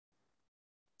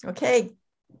Okay,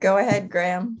 go ahead,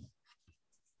 Graham.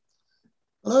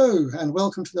 Hello, and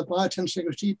welcome to the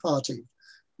Biotensegrity Party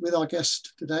with our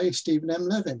guest today, Stephen M.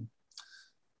 Levin.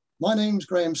 My name's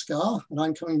Graham Scarr, and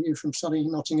I'm coming to you from sunny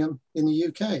Nottingham in the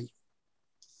UK.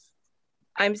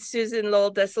 I'm Susan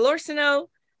Lowell Desalorsino,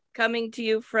 coming to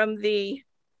you from the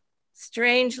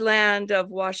strange land of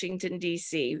Washington,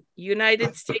 D.C.,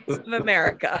 United States of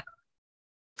America.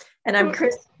 And I'm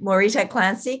Chris Morita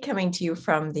Clancy, coming to you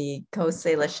from the Coast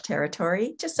Salish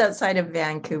territory, just outside of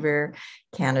Vancouver,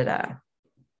 Canada.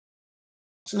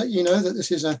 To let you know that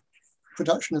this is a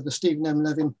production of the Stephen M.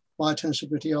 Levin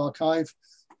Biotensegrity Archive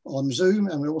on Zoom,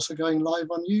 and we're also going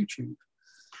live on YouTube.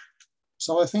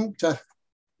 So I think to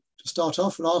start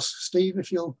off, we'll ask Steve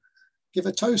if you'll give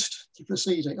a toast to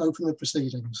open the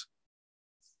proceedings.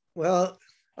 Well,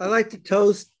 I'd like to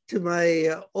toast to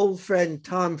my old friend,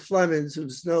 Tom Flemons,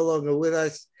 who's no longer with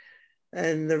us.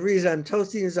 And the reason I'm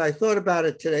toasting is I thought about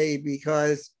it today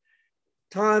because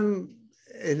Tom,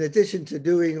 in addition to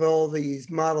doing all these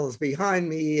models behind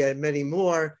me and many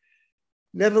more,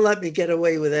 never let me get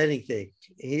away with anything.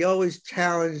 He always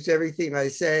challenged everything I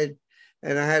said,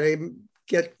 and I had to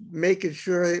make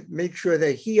sure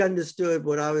that he understood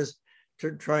what I was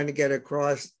trying to get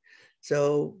across.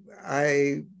 So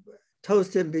I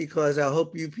toast him because I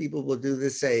hope you people will do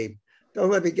the same. Don't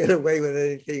let me get away with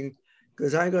anything,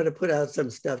 because I'm going to put out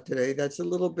some stuff today that's a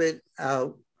little bit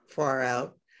far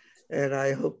out, and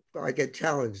I hope I get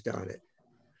challenged on it.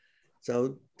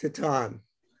 So to Tom.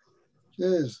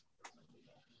 Cheers.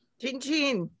 Chin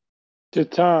chin. To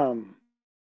Tom.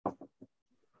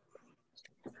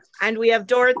 And we have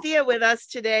Dorothea with us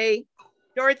today.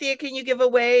 Dorothea, can you give a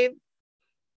wave?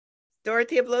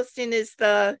 Dorothea Blostin is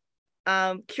the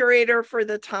curator for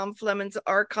the Tom Flemons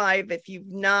Archive. If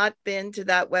you've not been to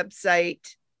that website,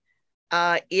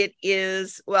 it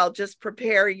is, well, just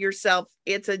prepare yourself.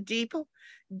 It's a deep,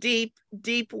 deep,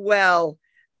 deep well,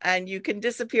 and you can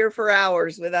disappear for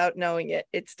hours without knowing it.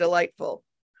 It's delightful.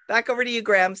 Back over to you,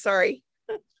 Graham. Sorry.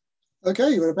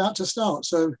 Okay, we're about to start.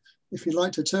 So if you'd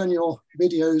like to turn your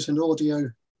videos and audio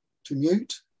to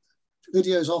mute,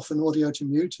 videos off and audio to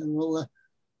mute, and we'll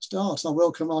start. I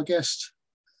welcome our guest,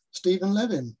 Stephen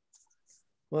Levin.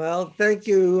 Well, thank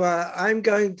you. I'm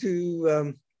going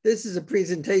to, this is a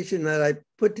presentation that I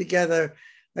put together.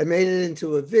 I made it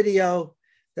into a video.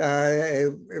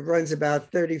 It runs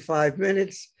about 35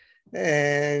 minutes.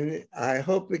 And I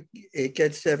hope it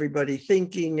gets everybody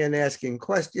thinking and asking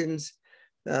questions,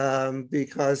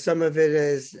 because some of it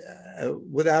is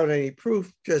without any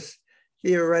proof, just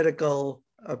theoretical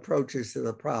approaches to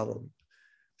the problem.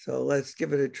 So let's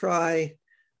give it a try.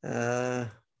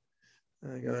 I'm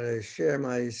going to share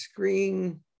my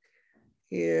screen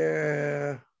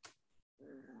here.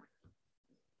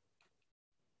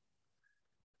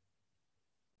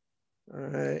 All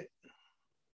right.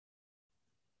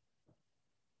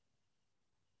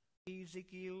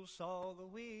 Ezekiel saw the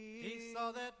wheel. He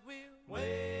saw that wheel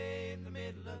way in the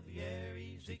middle of the air.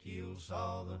 Ezekiel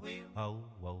saw the wheel. Oh,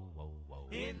 whoa, whoa, whoa.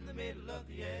 In the middle of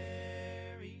the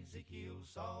air, Ezekiel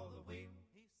saw the wheel.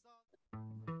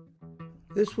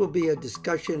 This will be a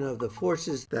discussion of the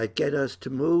forces that get us to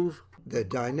move, the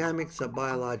dynamics of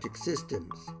biologic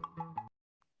systems.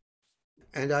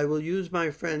 And I will use my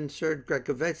friend Serge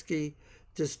Gregovetsky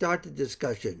to start the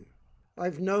discussion.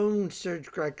 I've known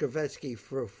Serge Gregovetsky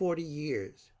for 40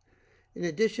 years. In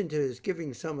addition to his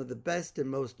giving some of the best and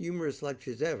most humorous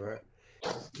lectures ever,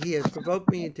 he has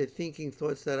provoked me into thinking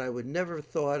thoughts that I would never have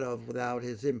thought of without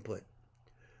his input.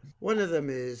 One of them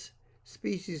is,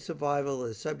 species survival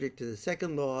is subject to the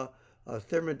second law of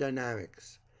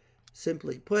thermodynamics.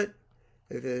 Simply put,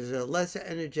 if there's a less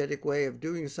energetic way of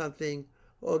doing something,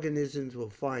 organisms will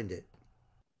find it.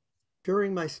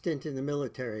 During my stint in the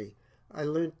military, I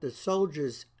learned the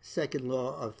soldier's second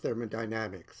law of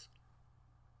thermodynamics.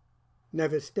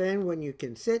 Never stand when you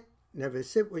can sit, never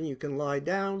sit when you can lie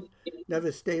down,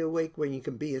 never stay awake when you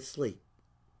can be asleep.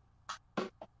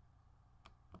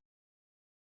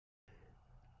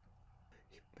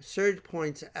 Serge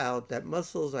points out that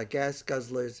muscles are gas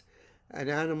guzzlers and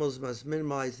animals must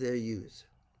minimize their use.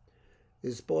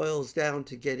 This boils down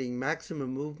to getting maximum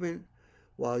movement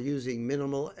while using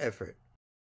minimal effort.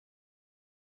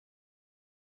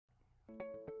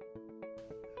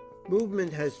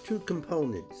 Movement has two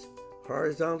components,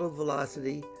 horizontal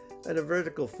velocity and a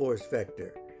vertical force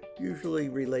vector, usually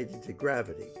related to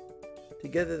gravity.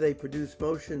 Together they produce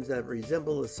motions that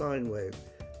resemble a sine wave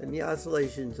and the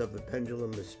oscillations of a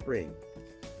pendulum or spring.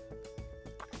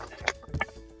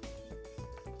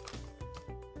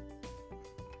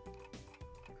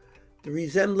 The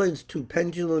resemblance to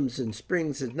pendulums and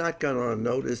springs has not gone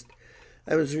unnoticed,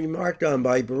 and was remarked on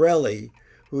by Borelli,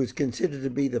 who is considered to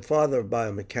be the father of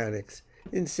biomechanics,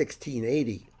 in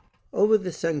 1680. Over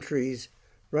the centuries,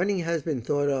 running has been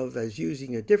thought of as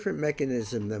using a different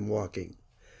mechanism than walking.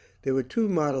 There were two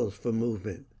models for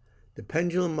movement, the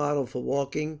pendulum model for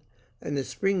walking and the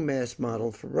spring mass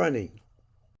model for running.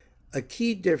 A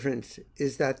key difference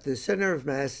is that the center of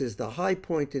mass is the high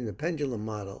point in the pendulum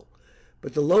model,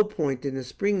 but the low point in the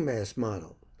spring mass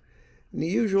model. In the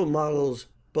usual models,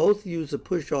 both use a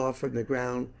push-off from the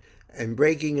ground and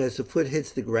braking as the foot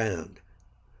hits the ground.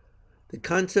 The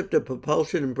concept of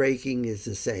propulsion and braking is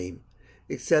the same,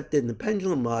 except in the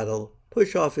pendulum model,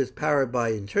 push-off is powered by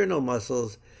internal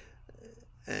muscles,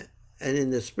 and in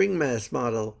the spring mass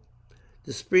model,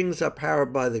 the springs are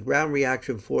powered by the ground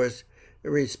reaction force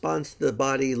in response to the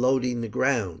body loading the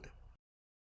ground.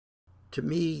 To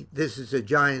me, this is a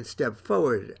giant step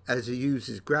forward as it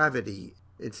uses gravity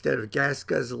instead of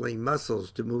gas-guzzling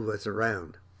muscles to move us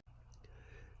around.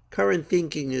 Current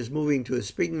thinking is moving to a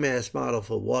spring mass model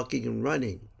for walking and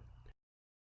running.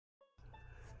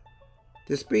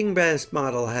 The spring mass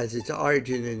model has its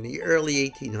origin in the early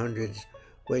 1800s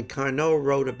when Carnot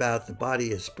wrote about the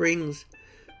body as springs,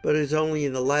 but it's only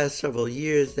in the last several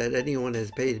years that anyone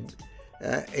has paid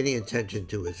any attention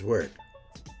to his work.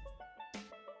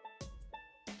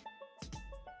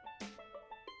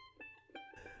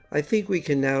 I think we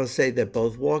can now say that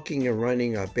both walking and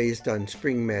running are based on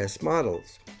spring mass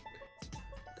models.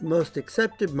 The most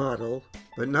accepted model,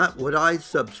 but not what I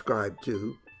subscribe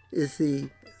to, is the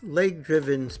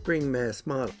leg-driven spring mass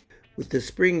model, with the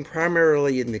spring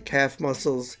primarily in the calf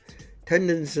muscles,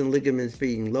 tendons and ligaments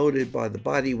being loaded by the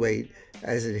body weight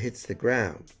as it hits the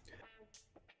ground.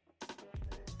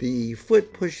 The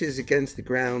foot pushes against the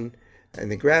ground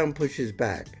and the ground pushes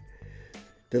back.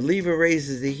 The lever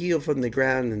raises the heel from the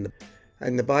ground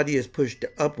and the body is pushed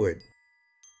upward.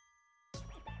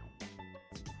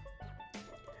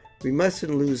 We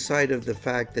mustn't lose sight of the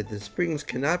fact that the springs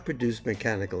cannot produce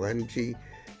mechanical energy.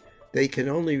 They can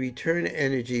only return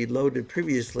energy loaded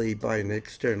previously by an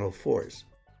external force.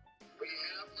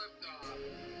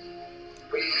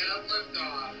 We have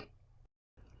liftoff.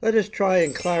 Let us try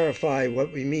and clarify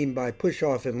what we mean by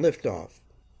push-off and lift-off.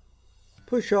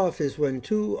 Push-off is when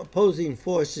two opposing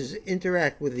forces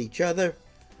interact with each other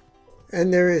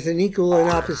and there is an equal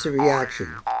and opposite reaction.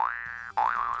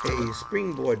 A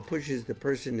springboard pushes the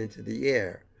person into the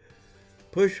air.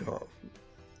 Push-off.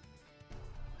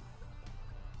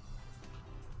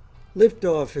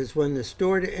 Lift-off is when the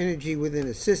stored energy within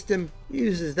a system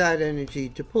uses that energy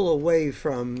to pull away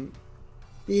from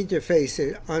the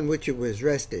interface on which it was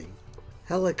resting.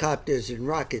 Helicopters and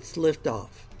rockets lift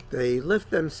off. They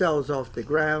lift themselves off the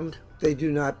ground. They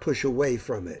do not push away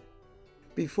from it.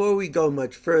 Before we go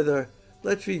much further,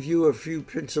 let's review a few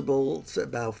principles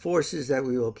about forces that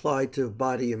we will apply to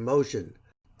body in motion.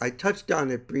 I touched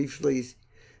on it briefly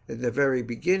at the very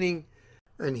beginning,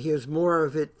 and here's more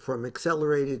of it from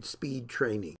accelerated speed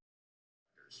training.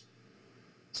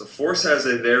 So force has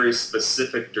a very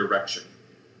specific direction,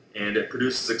 and it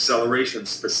produces acceleration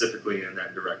specifically in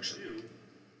that direction.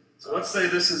 So let's say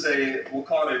this is we'll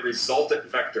call it a resultant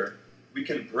vector. We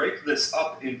can break this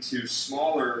up into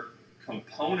smaller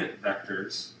component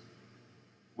vectors,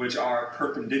 which are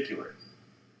perpendicular.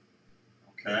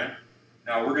 Okay?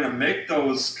 Now we're going to make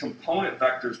those component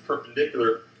vectors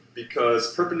perpendicular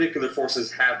because perpendicular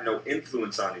forces have no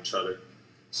influence on each other.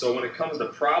 So when it comes to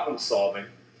problem solving,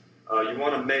 you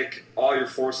want to make all your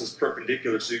forces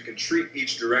perpendicular so you can treat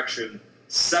each direction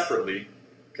separately.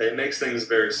 Okay, it makes things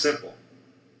very simple.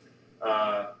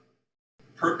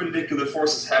 Perpendicular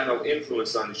forces have no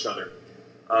influence on each other.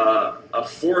 A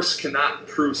force cannot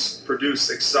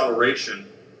produce acceleration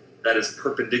that is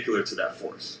perpendicular to that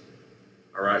force.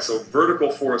 All right, so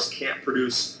vertical force can't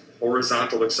produce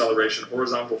horizontal acceleration.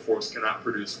 Horizontal force cannot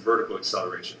produce vertical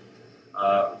acceleration.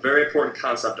 Very important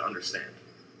concept to understand.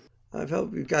 I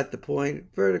hope you got the point.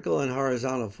 Vertical and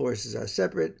horizontal forces are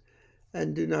separate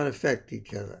and do not affect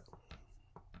each other.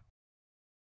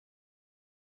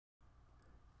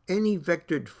 Any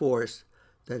vectored force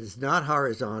that is not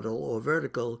horizontal or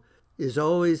vertical is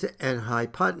always an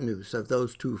hypotenuse of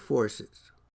those two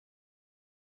forces.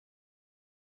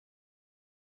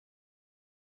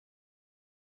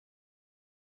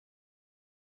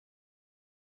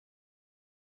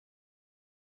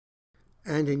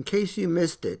 And in case you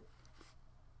missed it,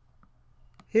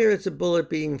 here is a bullet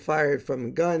being fired from a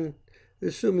gun,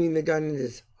 assuming the gun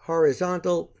is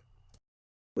horizontal.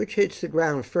 Which hits the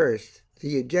ground first,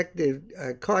 the ejected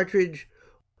cartridge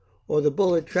or the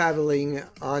bullet traveling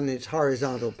on its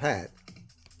horizontal path?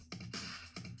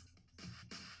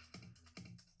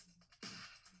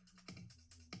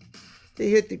 They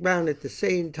hit the ground at the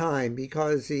same time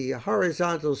because the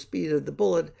horizontal speed of the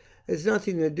bullet has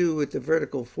nothing to do with the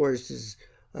vertical forces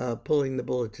pulling the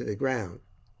bullet to the ground.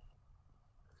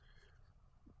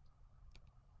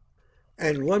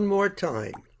 And one more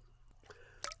time.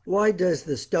 Why does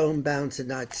the stone bounce and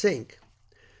not sink?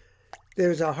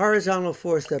 There's a horizontal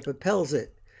force that propels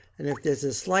it, and if there's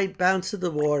a slight bounce of the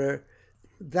water,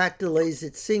 that delays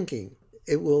its sinking.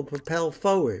 It will propel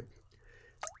forward.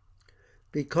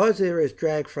 Because there is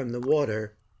drag from the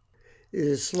water, it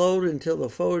is slowed until the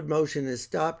forward motion is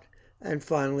stopped and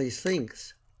finally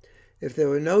sinks. If there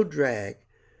were no drag,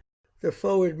 the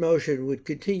forward motion would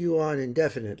continue on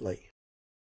indefinitely.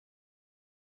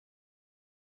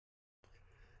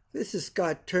 This is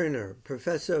Scott Turner,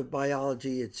 Professor of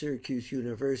Biology at Syracuse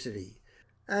University.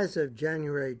 As of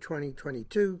January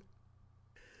 2022,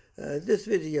 this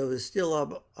video is still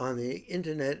up on the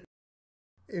internet.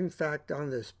 In fact, on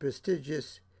this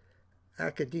prestigious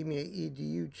Academia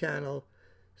EDU channel,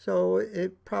 so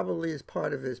it probably is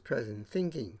part of his present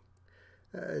thinking.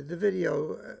 The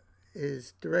video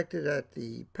is directed at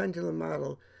the pendulum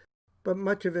model, but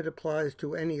much of it applies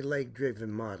to any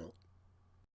leg-driven model.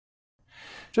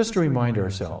 Just to remind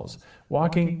ourselves,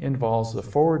 walking involves the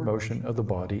forward motion of the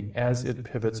body as it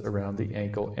pivots around the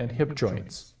ankle and hip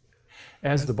joints.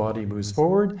 As the body moves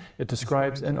forward, it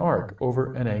describes an arc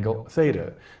over an angle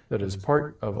theta that is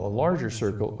part of a larger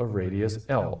circle of radius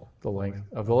L, the length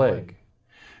of the leg.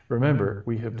 Remember,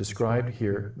 we have described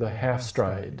here the half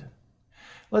stride.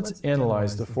 Let's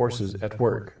analyze the forces at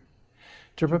work.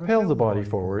 To propel the body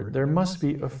forward, there must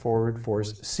be a forward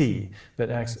force C that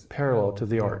acts parallel to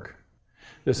the arc.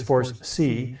 This force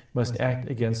C must act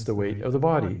against the weight of the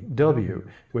body, W,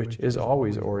 which is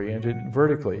always oriented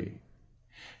vertically.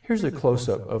 Here's a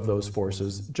close-up of those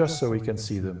forces just so we can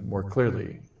see them more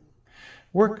clearly.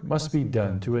 Work must be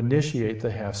done to initiate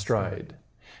the half stride,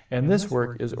 and this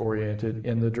work is oriented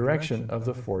in the direction of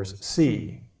the force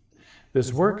C.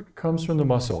 This work comes from the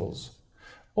muscles.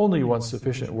 Only once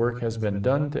sufficient work has been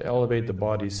done to elevate the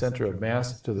body's center of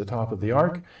mass to the top of the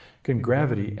arc can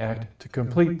gravity act to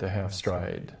complete the half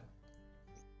stride.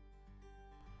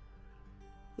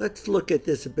 Let's look at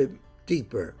this a bit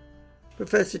deeper.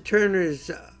 Professor Turner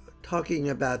is talking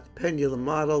about the pendulum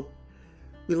model.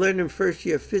 We learned in first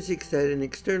year physics that an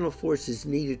external force is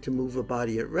needed to move a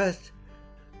body at rest.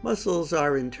 Muscles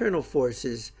are internal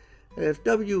forces, and if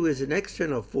W is an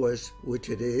external force, which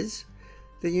it is,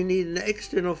 then you need an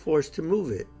external force to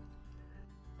move it,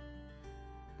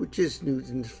 which is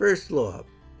Newton's first law.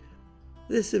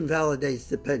 This invalidates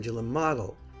the pendulum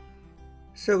model.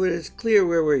 So it is clear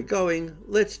where we're going.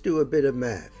 Let's do a bit of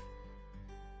math.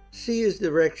 C is the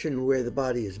direction where the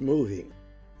body is moving.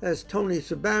 As Tony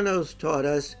Sabanos taught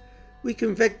us, we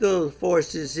can vector those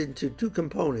forces into two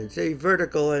components, a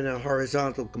vertical and a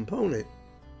horizontal component.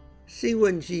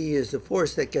 C1G is the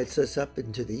force that gets us up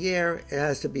into the air. It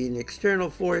has to be an external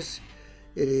force.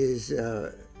 It is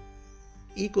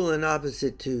equal and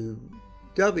opposite to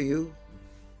W,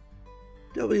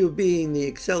 W being the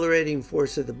accelerating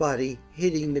force of the body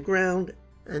hitting the ground,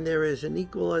 and there is an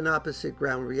equal and opposite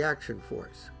ground reaction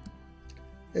force.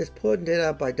 As pointed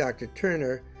out by Dr.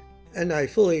 Turner, and I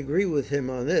fully agree with him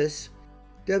on this,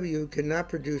 W cannot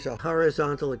produce a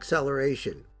horizontal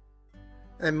acceleration,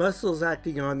 and muscles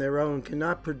acting on their own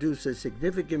cannot produce a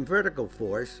significant vertical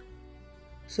force.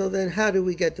 So then how do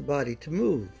we get the body to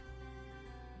move?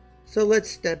 So let's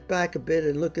step back a bit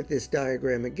and look at this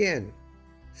diagram again.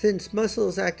 Since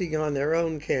muscles acting on their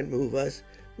own can't move us,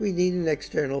 we need an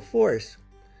external force.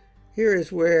 Here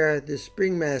is where the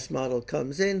spring mass model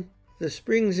comes in. The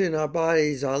springs in our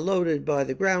bodies are loaded by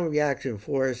the ground reaction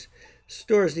force,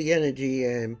 stores the energy,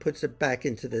 and puts it back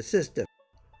into the system.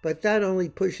 But that only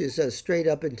pushes us straight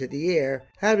up into the air.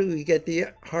 How do we get the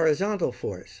horizontal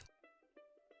force?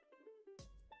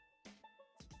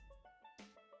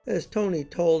 As Tony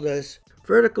told us,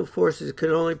 vertical forces can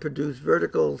only produce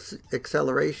vertical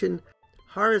acceleration.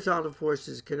 Horizontal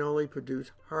forces can only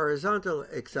produce horizontal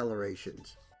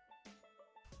accelerations.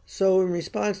 So in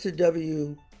response to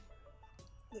W,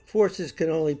 forces can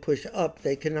only push up,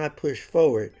 they cannot push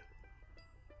forward.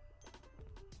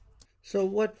 So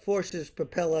what forces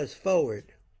propel us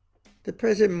forward? The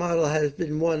present model has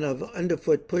been one of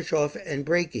underfoot push-off and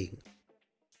braking.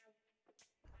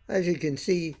 As you can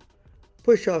see,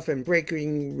 push-off and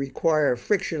braking require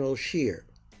frictional shear.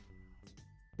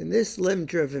 In this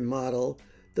limb-driven model,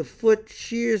 the foot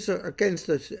shears against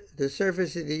the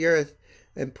surface of the earth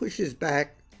and pushes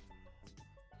back,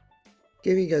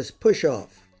 giving us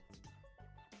push-off.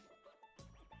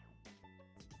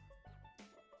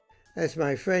 As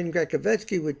my friend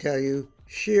Grekovetsky would tell you,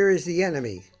 shear is the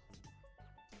enemy.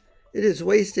 It is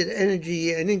wasted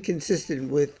energy and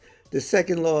inconsistent with the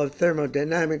second law of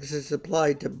thermodynamics as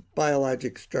applied to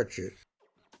biologic structures.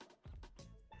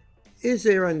 Is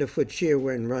there underfoot shear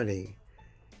when running?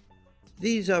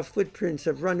 These are footprints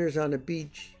of runners on a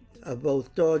beach of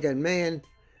both dog and man,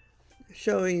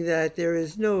 showing that there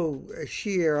is no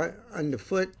shear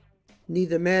underfoot.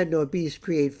 Neither man nor beast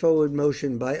create forward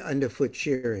motion by underfoot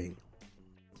shearing.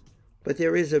 But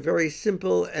there is a very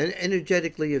simple and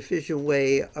energetically efficient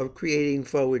way of creating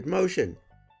forward motion.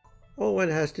 All one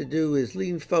has to do is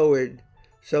lean forward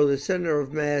so the center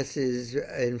of mass is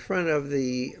in front of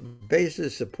the base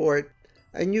of support,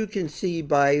 and you can see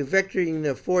by vectoring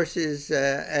the forces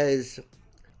as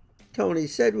Tony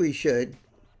said we should,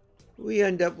 we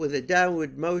end up with a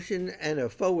downward motion and a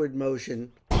forward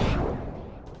motion,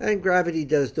 and gravity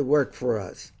does the work for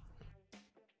us.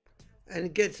 And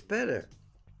it gets better.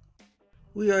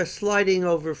 We are sliding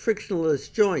over frictionless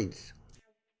joints.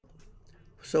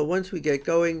 So once we get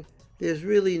going, there's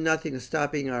really nothing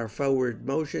stopping our forward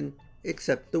motion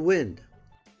except the wind.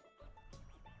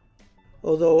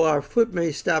 Although our foot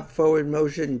may stop forward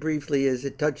motion briefly as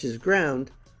it touches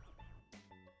ground,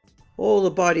 all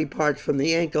the body parts from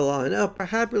the ankle on up are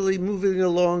happily moving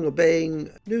along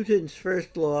obeying Newton's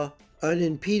first law,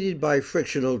 unimpeded by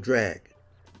frictional drag.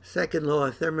 Second law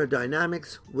of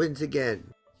thermodynamics wins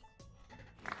again.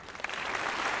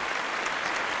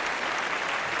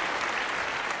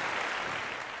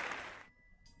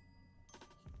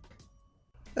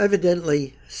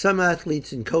 Evidently, some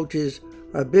athletes and coaches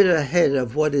are a bit ahead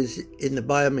of what is in the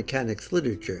biomechanics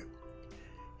literature.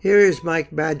 Here is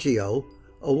Mike Maggio,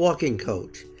 a walking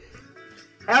coach.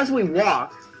 As we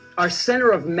walk, our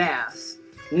center of mass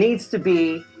needs to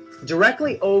be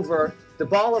directly over the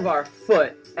ball of our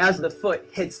foot as the foot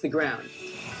hits the ground.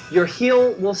 Your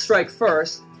heel will strike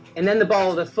first, and then the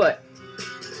ball of the foot.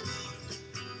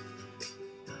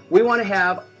 We want to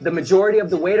have the majority of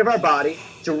the weight of our body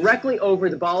directly over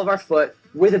the ball of our foot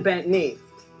with a bent knee.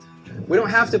 We don't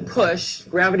have to push.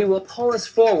 Gravity will pull us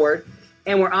forward,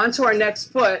 and we're onto our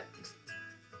next foot.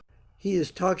 He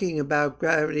is talking about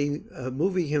gravity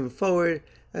moving him forward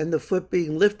and the foot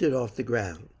being lifted off the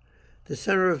ground. The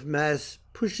center of mass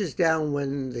pushes down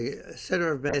when the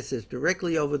center of mass is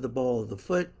directly over the ball of the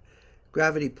foot.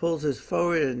 Gravity pulls us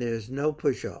forward and there's no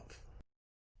push-off.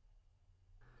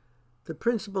 The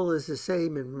principle is the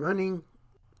same in running.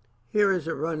 Here is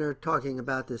a runner talking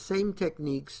about the same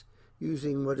techniques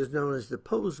using what is known as the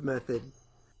pose method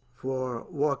for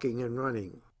walking and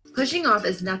running. Pushing off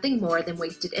is nothing more than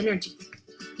wasted energy.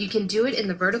 You can do it in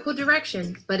the vertical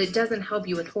direction, but it doesn't help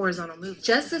you with horizontal movement.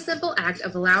 Just the simple act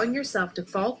of allowing yourself to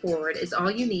fall forward is all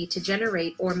you need to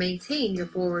generate or maintain your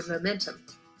forward momentum.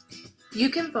 You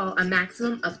can fall a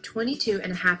maximum of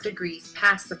 22.5 degrees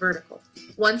past the vertical.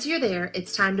 Once you're there,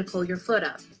 it's time to pull your foot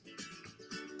up.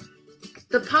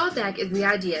 The paw deck is the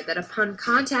idea that upon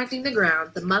contacting the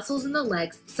ground, the muscles in the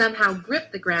legs somehow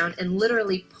grip the ground and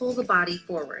literally pull the body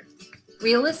forward.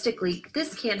 Realistically,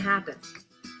 this can't happen.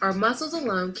 Our muscles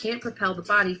alone can't propel the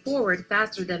body forward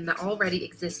faster than the already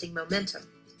existing momentum.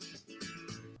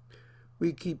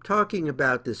 We keep talking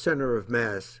about the center of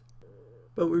mass,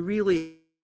 but we really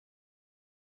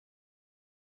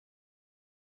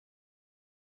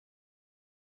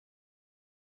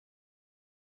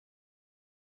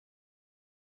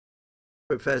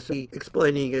Professor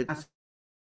explaining it.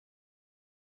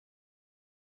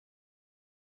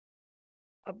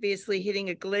 Obviously hitting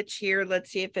a glitch here.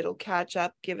 Let's see if it'll catch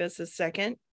up. Give us a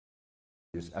second.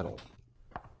 At all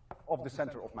of the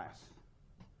center of mass.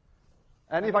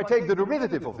 And if I take the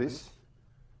derivative of this,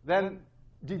 then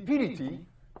dPdt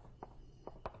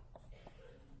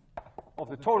of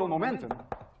the total momentum,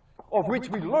 of which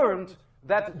we learned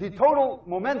that the total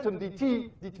momentum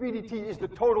dP/dt is the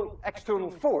total external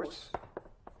force.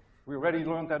 We already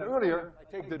learned that earlier. I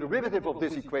take the derivative of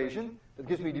this equation, that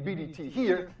gives me the dBdt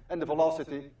here, and the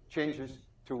velocity changes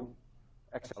to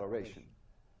acceleration.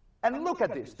 And look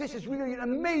at this. This is really an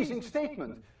amazing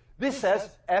statement. This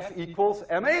says F equals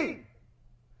ma.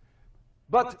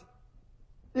 But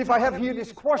if I have here this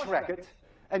squash racket,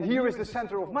 and here is the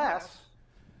center of mass,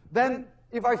 then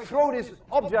if I throw this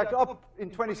object up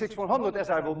in 26/100, as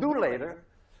I will do later,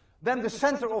 then the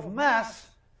center of mass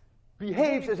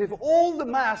behaves as if all the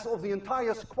mass of the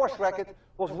entire squash racket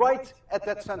was right at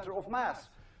that center of mass.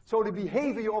 So the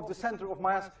behavior of the center of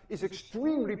mass is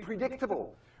extremely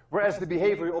predictable, whereas the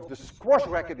behavior of the squash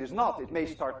racket is not. It may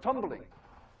start tumbling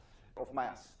of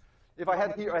mass. If I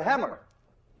had here a hammer,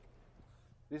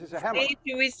 this is a hammer. Steve,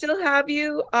 do we still have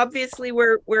you? Obviously,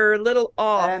 we're a little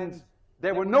off. And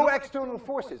there were no external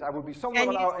forces. I would be somewhere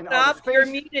in outer space, you're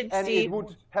muted, and Steve. it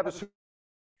would have a.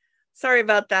 Sorry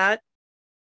about that.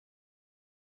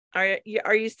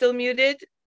 Are you still muted?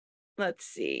 Let's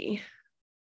see.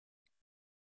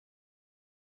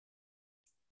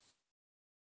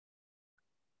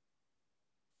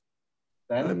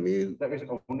 Then there is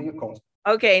only a constant.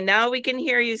 Okay, now we can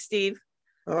hear you, Steve.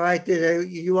 All right,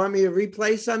 you want me to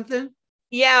replay something?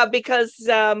 Yeah, because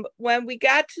when we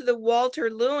got to the Walter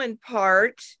Lewin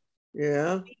part,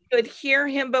 yeah, we could hear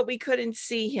him, but we couldn't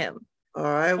see him. All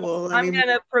right, well, I'm going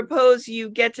to propose you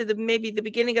get to maybe the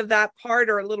beginning of that part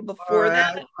or a little before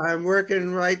that. I'm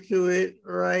working right to it,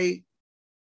 right.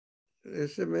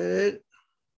 Just a minute.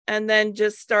 And then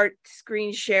just start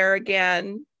screen share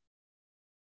again.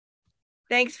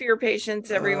 Thanks for your patience,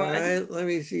 everyone. All right, let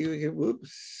me see.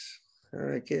 Whoops.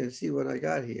 I can't see what I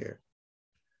got here.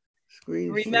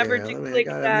 Screen Remember share. to click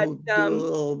that. Do a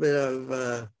little bit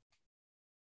of.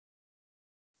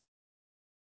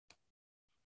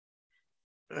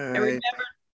 And remember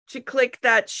to click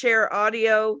that share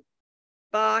audio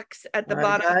box at the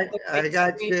bottom. I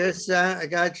got share sound. I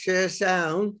got share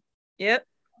sound. Yep.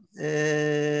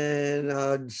 And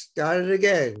I'll start it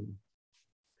again.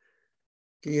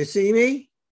 Can you see me?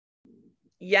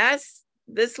 Yes,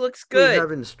 this looks good. We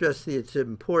haven't stressed its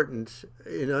importance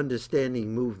in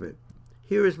understanding movement.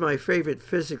 Here is my favorite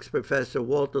physics professor,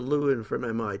 Walter Lewin from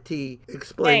MIT,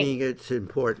 explaining its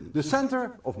importance. The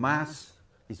center of mass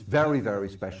is very, very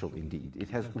special indeed. It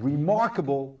has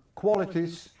remarkable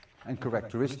qualities and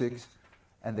characteristics,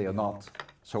 and they are not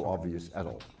so obvious at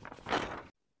all.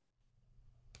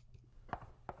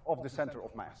 Of the center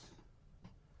of mass.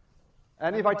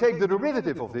 And if I take the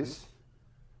derivative of this,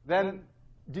 then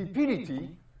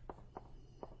dp/dt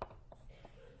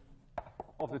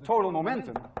of the total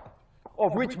momentum,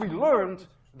 of which we learned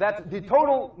that the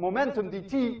total momentum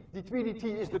dp/dt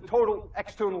is the total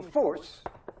external force.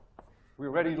 We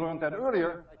already learned that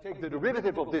earlier. I take the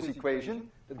derivative of this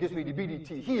equation, that gives me the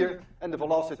bdt here, and the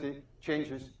velocity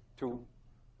changes to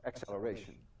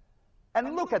acceleration.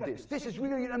 And look at this. This is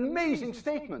really an amazing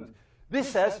statement. This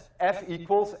says F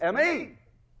equals ma.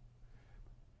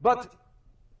 But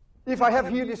if I have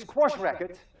here this squash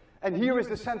racket, and here is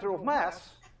the center of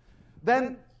mass,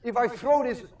 then if I throw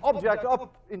this object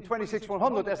up in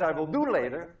 26/100, as I will do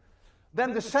later,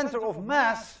 then the center of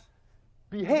mass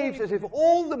behaves as if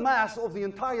all the mass of the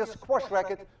entire squash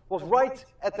racket was right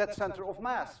at that center of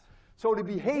mass. So the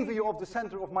behavior of the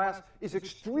center of mass is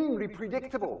extremely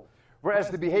predictable, whereas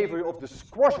the behavior of the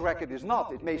squash racket is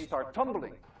not. It may start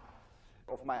tumbling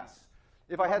of mass.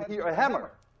 If I had here a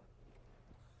hammer,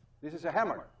 this is a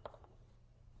hammer,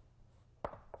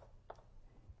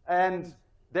 and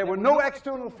there were no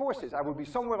external forces, I would be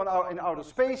somewhere in outer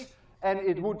space, and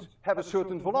it would have a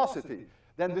certain velocity.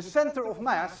 Then the center of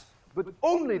mass, but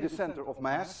only the center of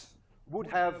mass, would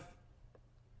have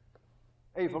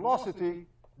a velocity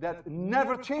that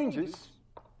never changes,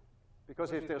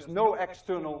 because if there's no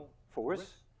external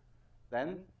force,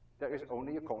 then there is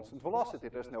only a constant velocity.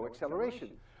 There's no acceleration.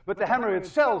 But the hammer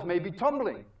itself may be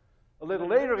tumbling. A little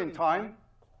later in time,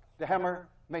 the hammer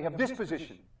may have this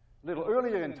position. A little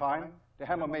earlier in time, the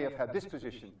hammer may have had this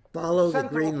position. Follow the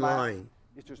green line.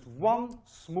 It's just one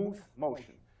smooth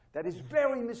motion. That is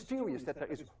very mysterious, that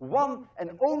there is one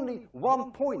and only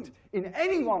one point in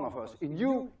any one of us, in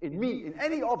you, in me, in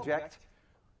any object,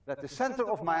 that the center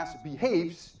of mass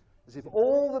behaves as if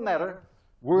all the matter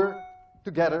were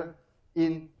together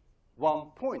in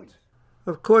one point.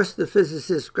 Of course, the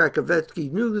physicist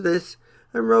Krakovetsky knew this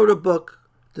and wrote a book,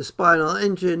 The Spinal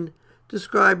Engine,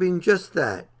 describing just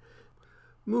that.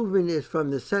 Movement is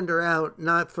from the center out,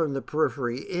 not from the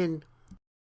periphery in.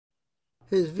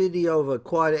 His video of a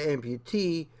quad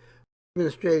amputee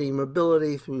demonstrating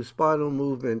mobility through spinal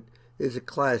movement is a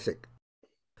classic.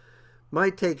 My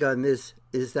take on this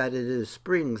is that it is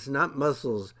springs, not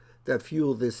muscles, that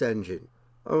fuel this engine.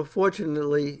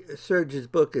 Unfortunately, Serge's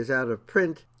book is out of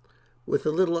print. With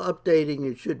a little updating,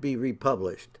 it should be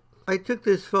republished. I took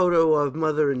this photo of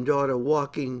mother and daughter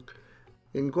walking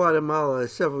in Guatemala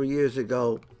several years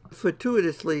ago.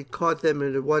 Fortuitously caught them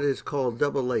in what is called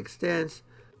double leg stance,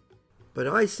 but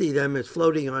I see them as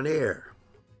floating on air.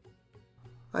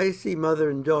 I see mother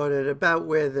and daughter at about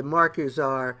where the markers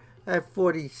are at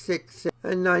 46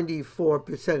 and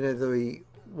 94% of the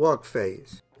walk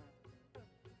phase.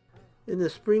 In the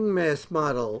spring mass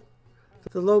model,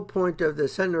 the low point of the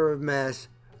center of mass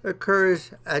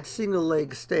occurs at single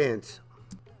leg stance,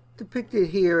 depicted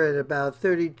here at about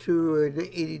 32 and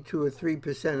 82 or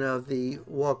 3% of the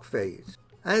walk phase.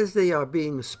 As they are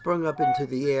being sprung up into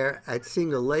the air at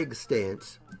single leg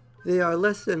stance, they are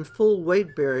less than full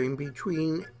weight bearing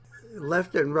between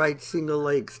left and right single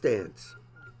leg stance.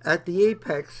 At the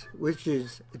apex, which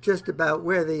is just about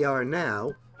where they are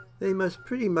now, they must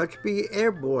pretty much be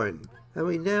airborne. And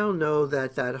we now know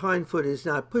that that hind foot is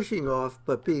not pushing off,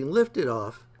 but being lifted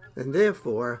off, and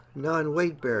therefore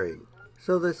non-weight bearing.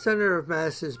 So the center of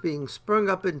mass is being sprung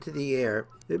up into the air.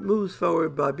 It moves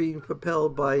forward by being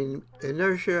propelled by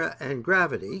inertia and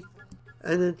gravity,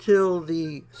 and until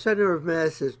the center of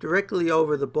mass is directly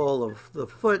over the ball of the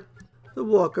foot, the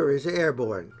walker is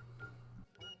airborne.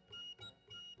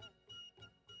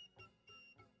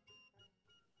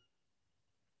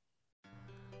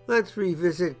 Let's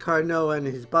revisit Carnot and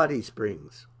his body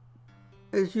springs.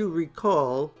 As you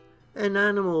recall, an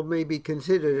animal may be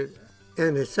considered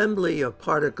an assembly of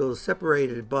particles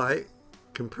separated by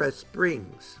compressed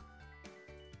springs.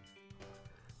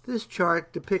 This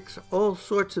chart depicts all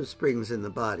sorts of springs in the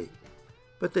body,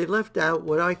 but they left out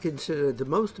what I consider the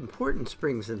most important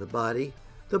springs in the body,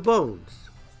 the bones.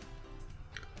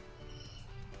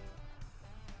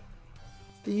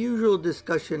 The usual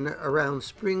discussion around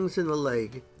springs in the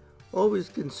leg always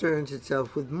concerns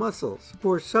itself with muscles.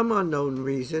 For some unknown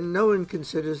reason, no one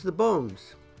considers the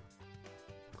bones.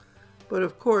 But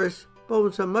of course,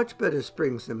 bones are much better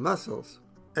springs than muscles,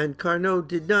 and Carnot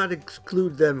did not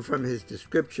exclude them from his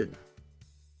description.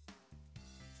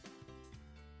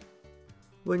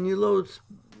 When you load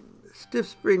stiff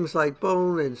springs like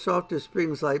bone and softer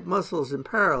springs like muscles in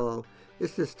parallel,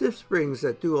 it's the stiff springs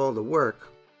that do all the work.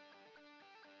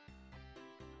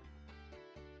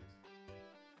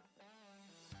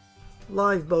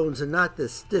 Live bones are not the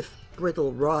stiff,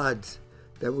 brittle rods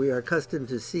that we are accustomed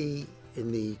to see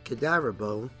in the cadaver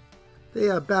bone. They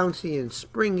are bouncy and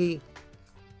springy,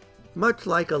 much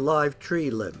like a live tree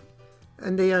limb,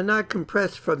 and they are not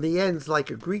compressed from the ends like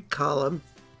a Greek column,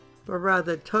 but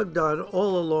rather tugged on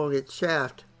all along its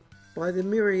shaft by the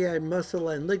myriad muscle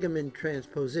and ligament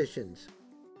transpositions.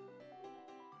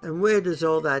 And where does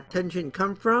all that tension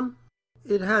come from?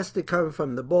 It has to come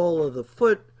from the ball of the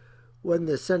foot when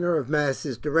the center of mass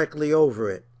is directly over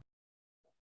it.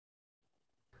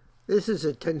 This is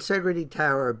a tensegrity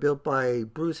tower built by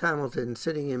Bruce Hamilton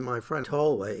sitting in my front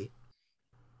hallway.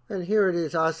 And here it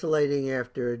is oscillating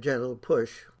after a gentle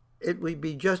push. It would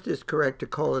be just as correct to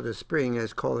call it a spring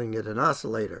as calling it an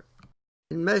oscillator.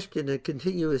 Enmeshed in a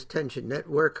continuous tension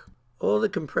network, all the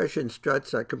compression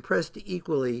struts are compressed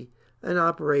equally and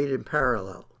operate in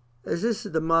parallel. As this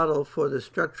is the model for the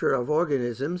structure of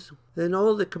organisms, then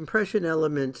all the compression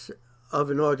elements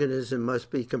of an organism must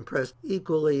be compressed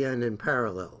equally and in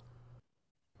parallel.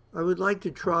 I would like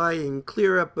to try and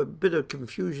clear up a bit of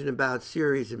confusion about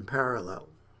series and parallel.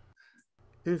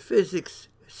 In physics,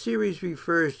 series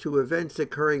refers to events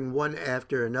occurring one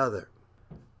after another.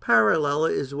 Parallel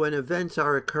is when events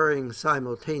are occurring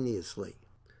simultaneously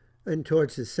and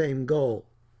towards the same goal.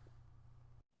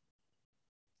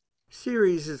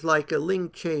 Series is like a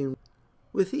link chain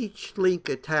with each link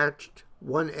attached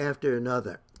one after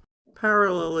another.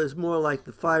 Parallel is more like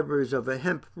the fibers of a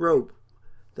hemp rope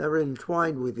that are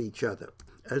entwined with each other.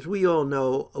 As we all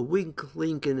know, a weak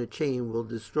link in a chain will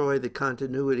destroy the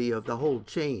continuity of the whole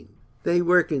chain. They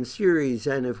work in series,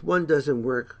 and if one doesn't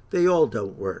work, they all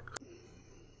don't work.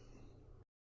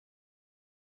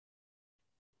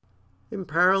 In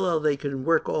parallel, they can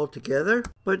work all together,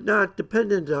 but not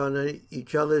dependent on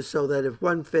each other, so that if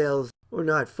one fails or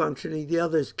not functioning, the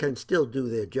others can still do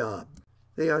their job.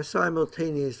 They are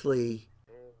simultaneously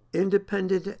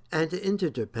independent and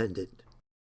interdependent.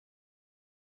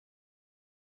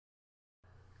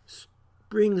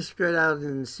 Springs spread out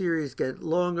in series get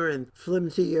longer and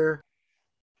flimsier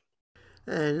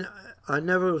and are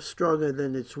never stronger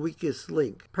than its weakest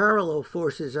link. Parallel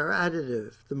forces are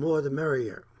additive, the more the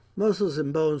merrier. Muscles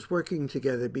and bones working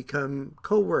together become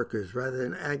co-workers rather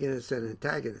than agonists and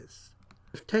antagonists.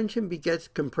 If tension begets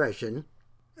compression,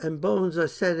 and bones are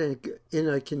set in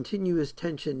a continuous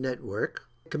tension network,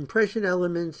 compression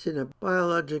elements in a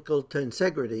biological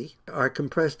tensegrity are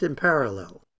compressed in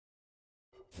parallel.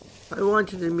 I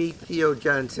want you to meet Theo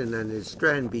Jansen and his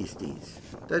strand beasties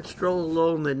that stroll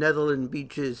along the Netherlands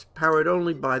beaches powered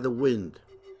only by the wind.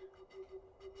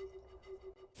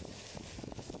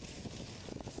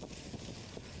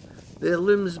 Their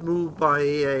limbs move by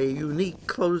a unique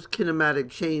closed kinematic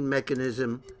chain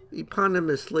mechanism,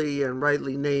 eponymously and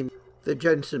rightly named the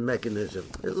Jensen mechanism.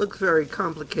 It looks very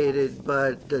complicated,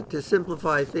 but to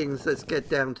simplify things, let's get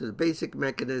down to the basic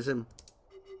mechanism,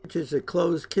 which is a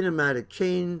closed kinematic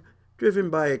chain driven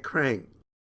by a crank.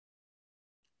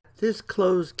 This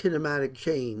closed kinematic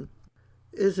chain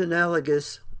is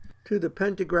analogous to the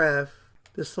pantograph,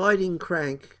 the sliding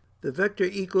crank, the vector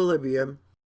equilibrium,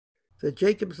 the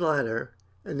Jacob's ladder,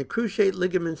 and the cruciate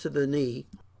ligaments of the knee,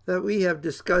 that we have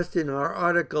discussed in our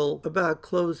article about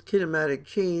closed kinematic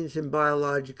chains in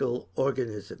biological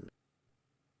organisms.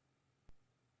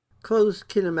 Closed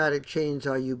kinematic chains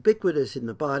are ubiquitous in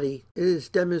the body. It is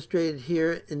demonstrated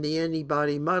here in the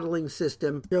antibody modeling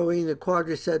system, showing the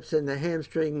quadriceps and the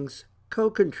hamstrings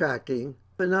co-contracting,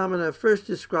 phenomena first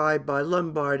described by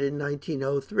Lombard in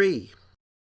 1903.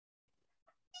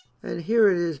 And here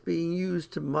it is being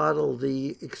used to model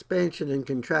the expansion and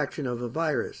contraction of a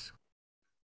virus.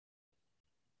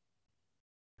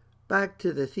 Back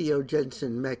to the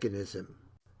Theo-Jensen mechanism.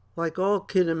 Like all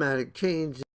kinematic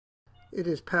chains, it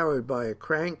is powered by a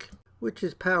crank, which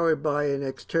is powered by an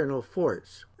external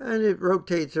force, and it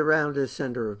rotates around a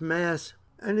center of mass,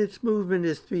 and its movement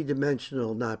is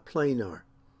three-dimensional, not planar.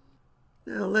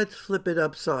 Now let's flip it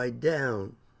upside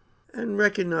down and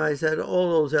recognize that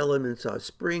all those elements are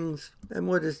springs, and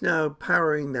what is now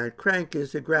powering that crank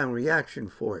is the ground reaction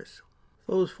force.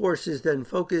 Those forces then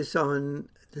focus on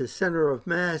the center of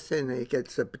mass, and it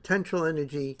gets a potential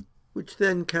energy, which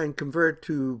then can convert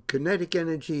to kinetic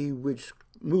energy, which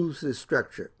moves the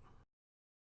structure.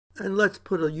 And let's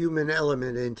put a human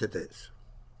element into this.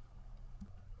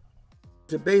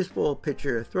 It's a baseball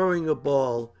pitcher throwing a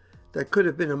ball that could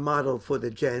have been a model for the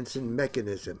Janssen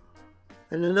mechanism,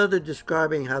 and another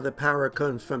describing how the power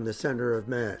comes from the center of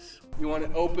mass. You want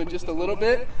it open just a little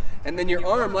bit, and then your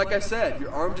arm, like I said,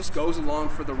 your arm just goes along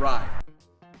for the ride.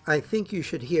 I think you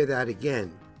should hear that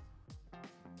again.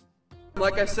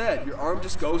 Like I said, your arm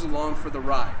just goes along for the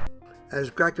ride.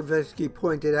 As Grakovetsky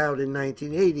pointed out in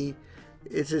 1980,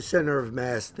 it's a center of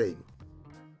mass thing.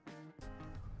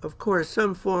 Of course,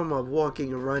 some form of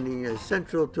walking or running is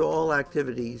central to all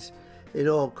activities in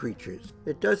all creatures.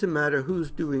 It doesn't matter who's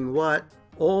doing what,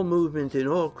 all movement in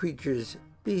all creatures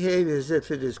behave as if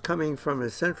it is coming from a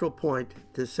central point,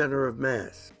 the center of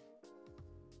mass.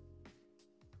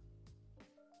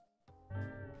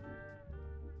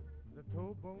 The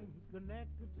toe bone's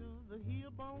connected to the heel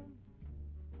bone.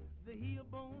 The heel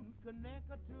bone's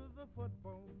connected to the foot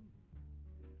bone.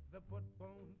 The foot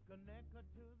bone's connected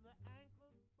to the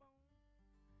ankle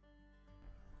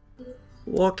bone.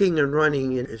 Walking and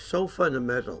running is so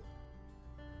fundamental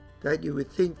that you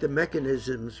would think the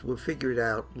mechanisms were figured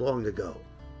out long ago.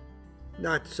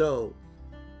 Not so.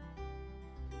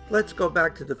 Let's go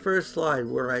back to the first slide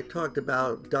where I talked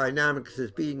about dynamics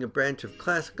as being a branch of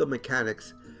classical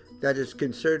mechanics that is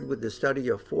concerned with the study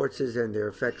of forces and their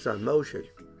effects on motion.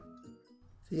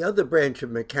 The other branch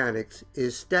of mechanics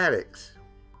is statics,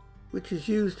 which is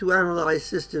used to analyze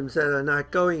systems that are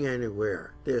not going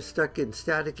anywhere. They're stuck in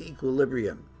static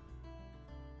equilibrium.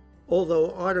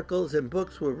 Although articles and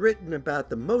books were written about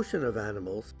the motion of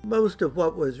animals, most of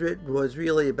what was written was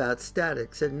really about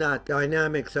statics and not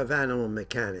dynamics of animal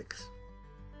mechanics.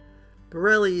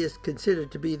 Borelli is considered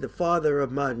to be the father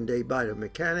of modern-day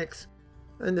biomechanics,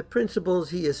 and the principles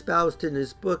he espoused in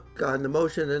his book on the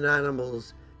motion in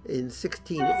animals in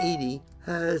 1680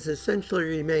 has essentially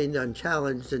remained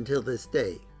unchallenged until this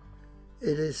day.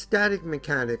 It is static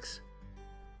mechanics,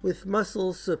 with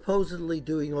muscles supposedly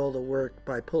doing all the work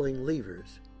by pulling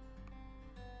levers.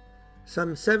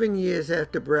 Some 7 years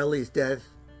after Borelli's death,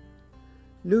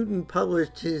 Newton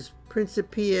published his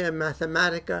Principia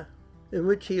Mathematica, in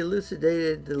which he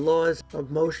elucidated the laws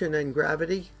of motion and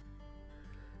gravity.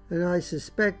 And I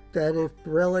suspect that if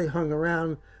Borelli hung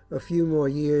around a few more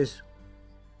years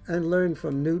and learned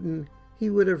from Newton, he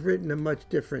would have written a much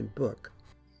different book.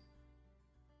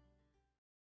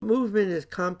 Movement is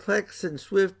complex and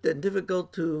swift and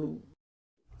difficult to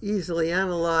easily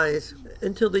analyze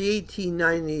until the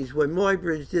 1890s, when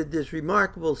Muybridge did this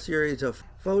remarkable series of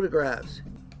photographs.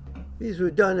 These were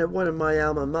done at one of my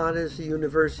alma maters, the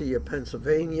University of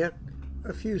Pennsylvania,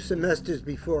 a few semesters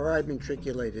before I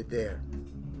matriculated there.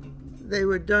 They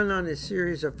were done on a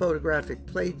series of photographic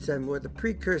plates and were the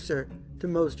precursor to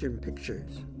motion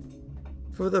pictures.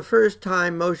 For the first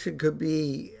time, motion could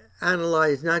be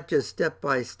analyzed not just step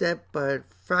by step, but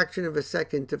fraction of a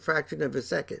second to fraction of a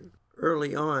second.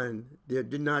 Early on, there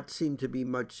did not seem to be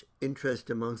much interest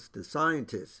amongst the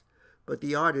scientists, but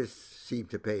the artists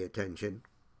seemed to pay attention.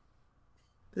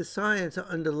 The science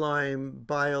underlying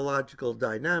biological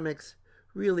dynamics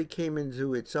really came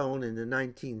into its own in the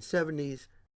 1970s,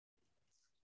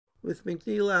 with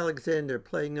McNeil Alexander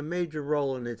playing a major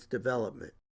role in its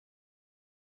development.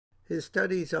 His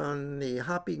studies on the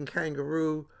hopping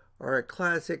kangaroo are a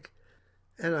classic,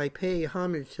 and I pay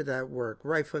homage to that work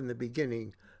right from the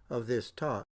beginning of this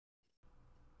talk.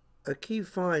 A key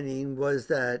finding was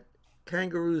that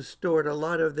kangaroos stored a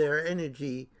lot of their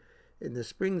energy in the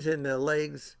springs in their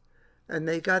legs, and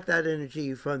they got that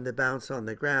energy from the bounce on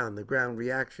the ground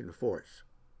reaction force.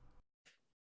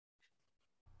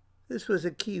 This was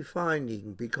a key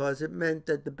finding because it meant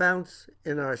that the bounce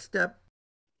in our step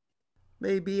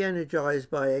may be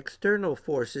energized by external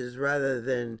forces rather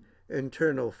than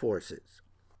internal forces,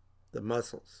 the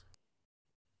muscles.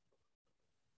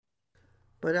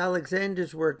 But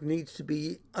Alexander's work needs to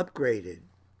be upgraded,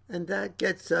 and that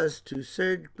gets us to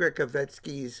Serge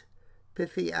Grekovetsky's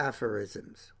pithy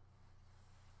aphorisms.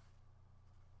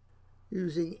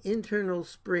 Using internal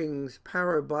springs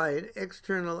powered by an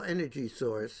external energy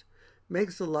source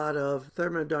makes a lot of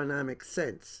thermodynamic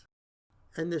sense.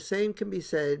 And the same can be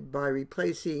said by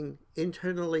replacing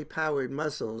internally powered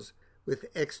muscles with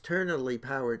externally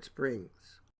powered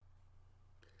springs.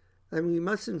 And we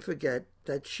mustn't forget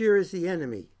that shear is the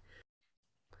enemy.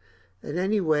 And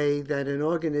any way that an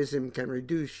organism can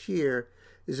reduce shear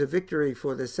is a victory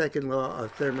for the second law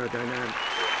of thermodynamics.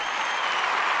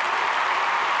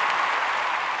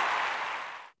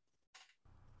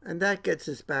 And that gets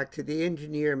us back to the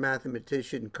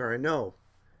engineer-mathematician Carnot.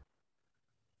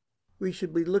 We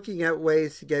should be looking at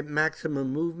ways to get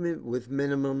maximum movement with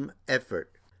minimum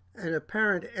effort. An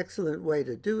apparent excellent way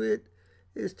to do it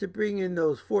is to bring in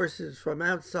those forces from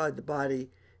outside the body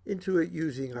into it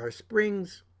using our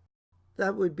springs.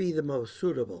 That would be the most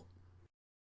suitable.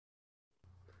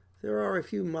 There are a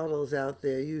few models out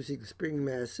there using spring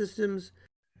mass systems.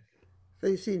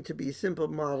 They seem to be simple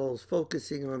models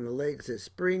focusing on the legs as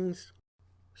springs.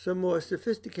 Some more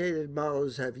sophisticated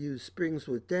models have used springs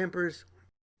with dampers.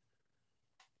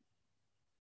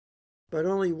 But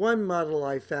only one model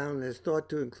I found is thought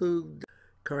to include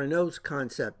Carnot's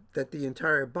concept that the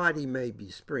entire body may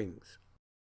be springs.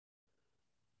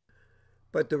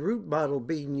 But the root model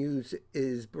being used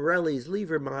is Borelli's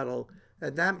lever model,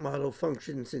 and that model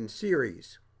functions in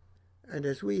series. And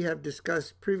as we have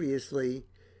discussed previously,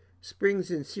 springs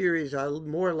in series are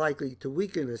more likely to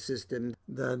weaken a system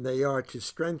than they are to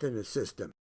strengthen a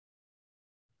system.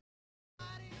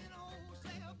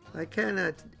 I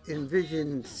cannot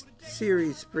envision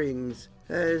series springs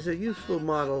as a useful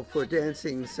model for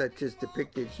dancing such as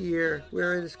depicted here,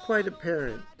 where it is quite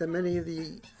apparent that many of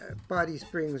the body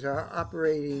springs are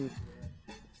operating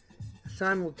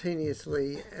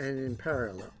simultaneously and in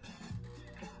parallel.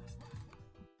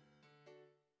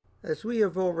 As we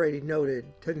have already noted,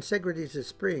 tensegrities are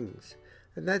springs,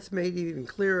 and that's made even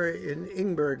clearer in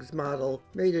Ingberg's model,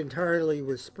 made entirely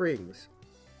with springs.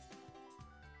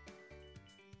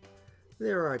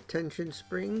 There are tension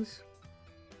springs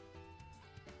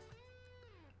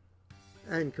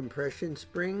and compression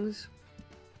springs,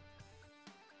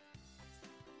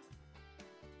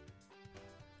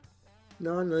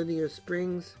 nonlinear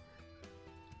springs,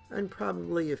 and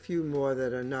probably a few more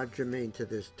that are not germane to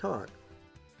this talk.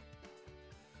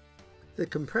 The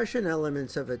compression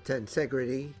elements of a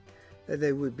tensegrity, and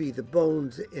they would be the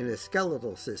bones in a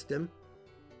skeletal system,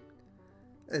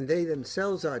 and they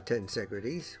themselves are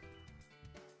tensegrities,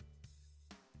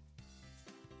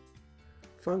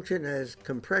 function as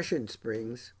compression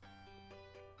springs,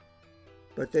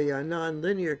 but they are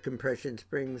nonlinear compression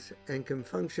springs and can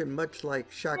function much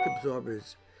like shock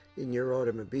absorbers in your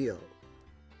automobile.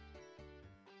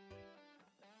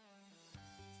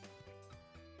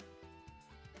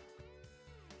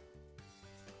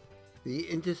 The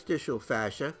interstitial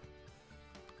fascia,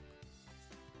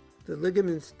 the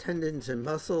ligaments, tendons, and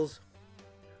muscles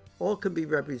all can be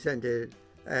represented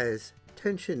as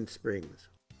tension springs.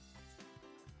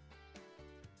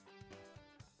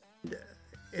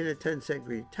 In a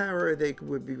tensegrity tower, they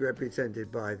would be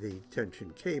represented by the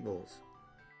tension cables.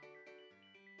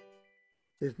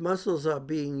 If muscles are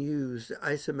being used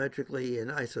isometrically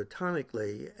and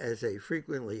isotonically, as they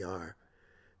frequently are,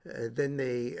 then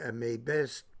they may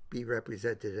best be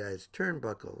represented as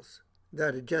turnbuckles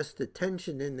that adjust the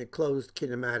tension in the closed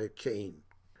kinematic chain,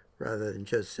 rather than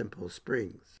just simple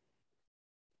springs.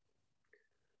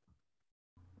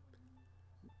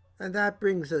 And that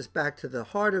brings us back to the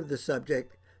heart of the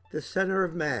subject, the center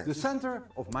of mass. The center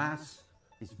of mass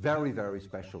is very, very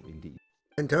special indeed.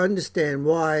 And to understand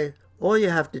why, all you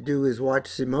have to do is watch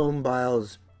Simone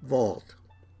Biles vault.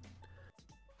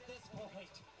 Wow.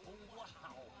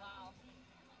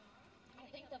 I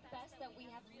think the best that we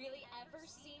have really ever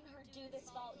seen her do this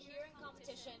vault here in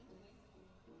competition.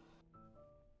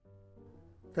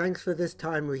 Thanks for this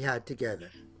time we had together.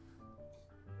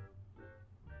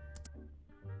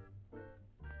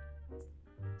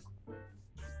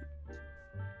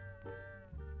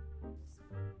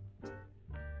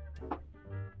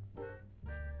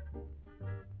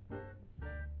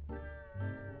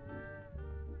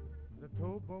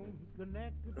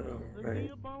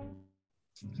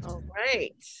 All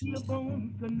right.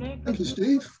 Thank you,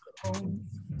 Steve. All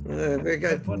Very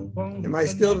good. Am I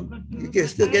still, you're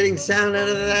still getting sound out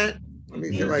of that? Let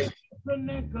me see right.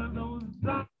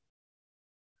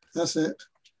 That's it.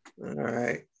 All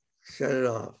right, shut it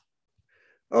off.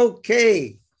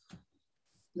 Okay.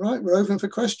 Right, we're open for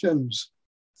questions.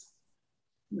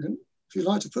 If you'd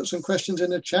like to put some questions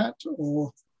in the chat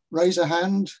or raise a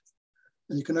hand,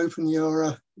 and you can open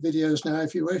your videos now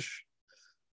if you wish.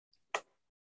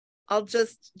 I'll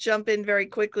just jump in very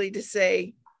quickly to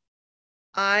say,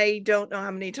 I don't know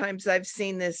how many times I've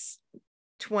seen this,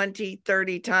 20,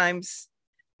 30 times,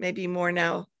 maybe more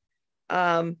now.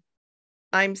 I'm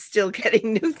still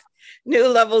getting new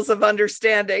levels of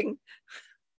understanding.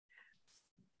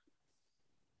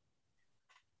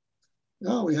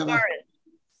 Oh, we have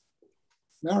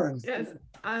Maren. Yes,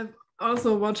 I've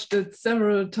also watched it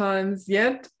several times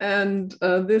yet, and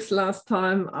this last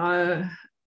time I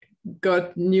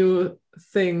got new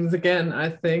things again. I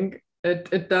think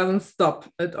it doesn't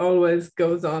stop, it always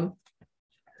goes on.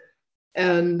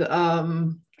 And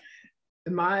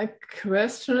my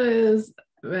question is,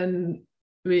 when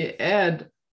we add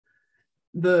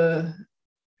the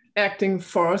acting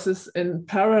forces in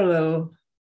parallel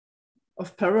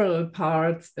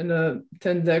parts in a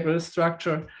tensegral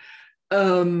structure,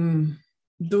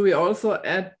 do we also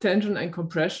add tension and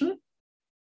compression?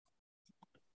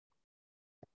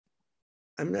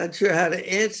 I'm not sure how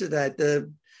to answer that.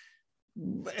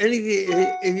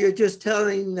 If you're just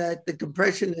telling that the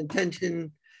compression and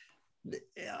tension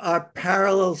are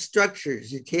parallel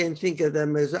structures, you can't think of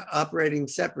them as operating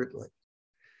separately.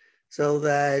 So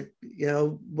that, you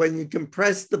know, when you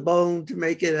compress the bone to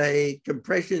make it a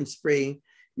compression spring,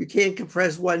 you can't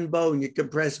compress one bone, you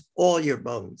compress all your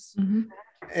bones. Mm-hmm.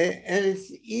 And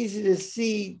it's easy to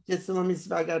see, just let me see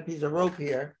if I got a piece of rope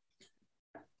here.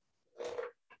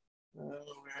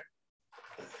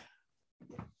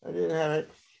 I didn't have it.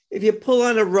 If you pull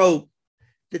on a rope,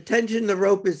 the tension of the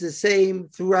rope is the same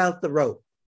throughout the rope.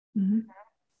 Mm-hmm.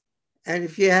 And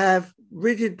if you have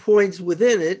rigid points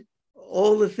within it,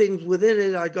 all the things within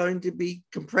it are going to be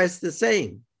compressed the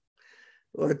same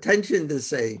or tensioned the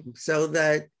same. So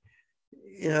that,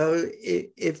 you know,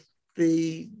 if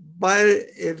the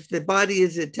body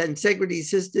is a tensegrity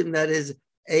system that is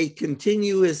a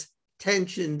continuous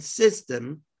tension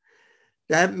system,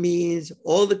 that means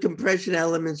all the compression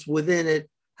elements within it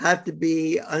have to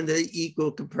be under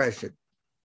equal compression.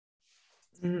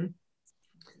 Mm-hmm.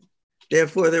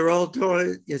 Therefore, they're all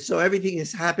torn, so everything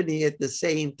is happening at the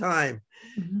same time.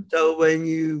 Mm-hmm. So when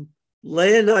you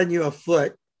land on your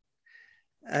foot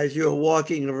as you're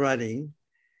walking or running,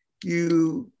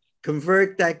 you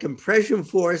convert that compression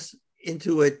force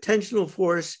into a tensional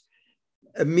force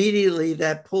immediately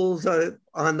that pulls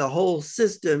on the whole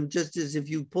system, just as if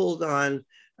you pulled on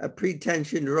a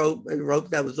pre-tensioned rope, a rope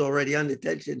that was already under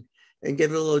tension, and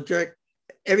give it a little jerk.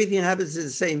 Everything happens at the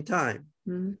same time.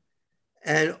 Mm-hmm.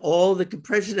 And all the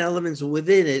compression elements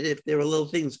within it, if there were little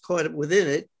things caught within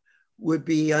it, would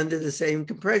be under the same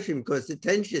compression because the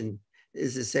tension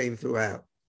is the same throughout.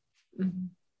 Mm-hmm.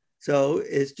 So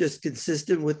it's just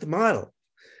consistent with the model.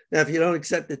 Now, if you don't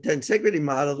accept the tensegrity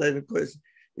model, then of course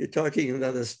you're talking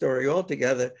another story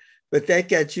altogether, but that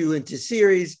gets you into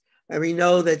series. And we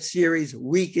know that series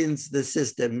weakens the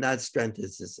system, not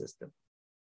strengthens the system.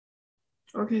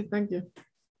 Okay, thank you.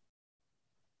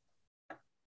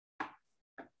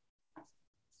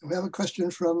 We have a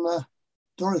question from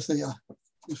Dorothea,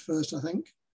 who's first, I think.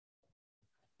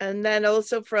 And then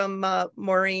also from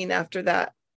Maureen after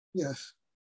that. Yes.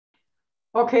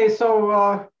 Okay,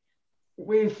 so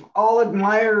we've all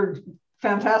admired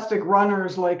fantastic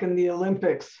runners like in the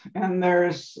Olympics, and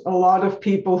there's a lot of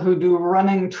people who do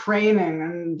running training.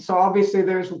 And so obviously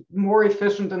there's more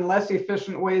efficient and less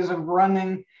efficient ways of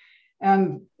running.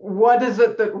 And what is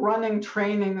it that running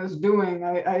training is doing?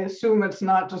 I assume it's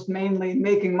not just mainly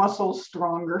making muscles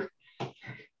stronger.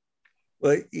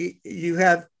 Well, you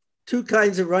have two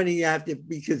kinds of running you have to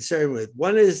be concerned with.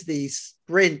 One is the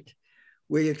sprint,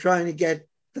 where you're trying to get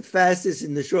the fastest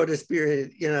in the shortest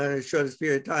period, in the shortest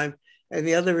period of time. And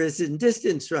the other is in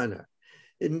distance runner.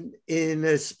 In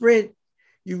a sprint,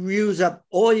 you use up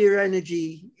all your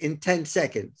energy in 10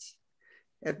 seconds.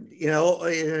 Now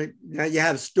you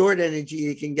have stored energy,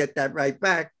 you can get that right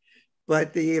back,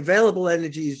 but the available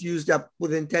energy is used up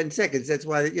within 10 seconds. That's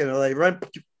why, they run,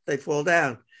 they fall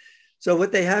down. So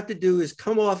what they have to do is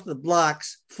come off the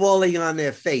blocks falling on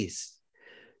their face.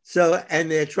 And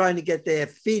they're trying to get their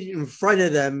feet in front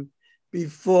of them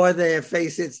before their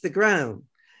face hits the ground.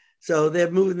 So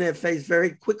they're moving their face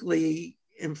very quickly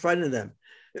in front of them,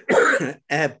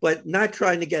 but not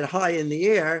trying to get high in the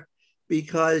air,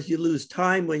 because you lose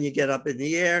time when you get up in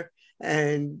the air,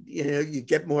 and you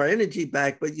get more energy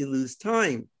back, but you lose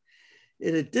time.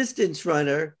 In a distance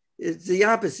runner, it's the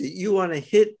opposite. You want to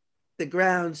hit the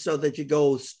ground so that you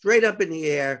go straight up in the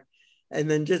air and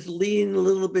then just lean a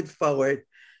little bit forward.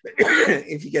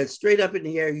 If you get straight up in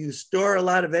the air, you store a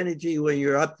lot of energy when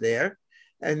you're up there,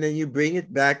 and then you bring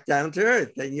it back down to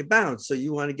earth and you bounce. So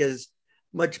you want to get as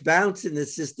much bounce in the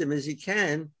system as you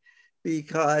can,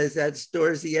 because that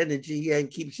stores the energy and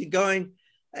keeps you going.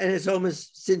 And it's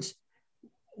almost, since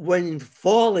when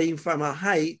falling from a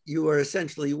height, you are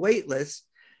essentially weightless.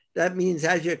 That means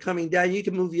as you're coming down, you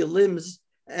can move your limbs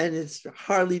and it's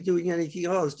hardly doing anything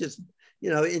else. Just,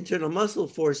 internal muscle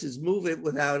forces move it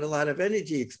without a lot of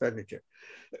energy expenditure.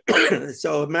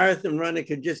 So a marathon runner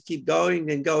can just keep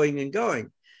going and going and going.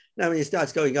 Now, when he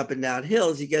starts going up and down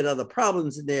hills, you get other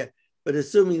problems in there, but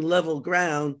assuming level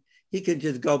ground, he can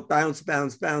just go bounce,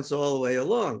 bounce, bounce all the way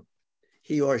along.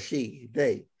 He or she,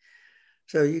 they.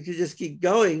 So you can just keep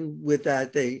going with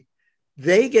that. They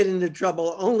get into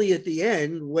trouble only at the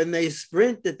end when they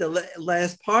sprint at the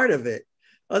last part of it.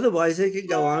 Otherwise, they could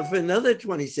go on for another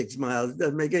 26 miles. It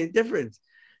doesn't make any difference.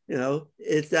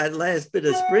 It's that last bit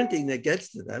of sprinting that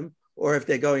gets to them. Or if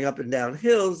they're going up and down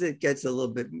hills, it gets a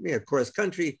little bit, cross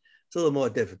country, it's a little more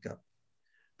difficult.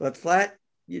 But flat,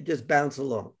 you just bounce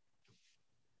along.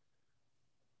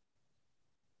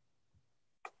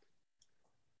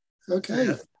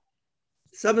 Okay.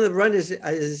 Some of the runners,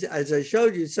 as I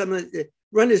showed you, some of the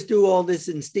runners do all this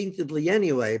instinctively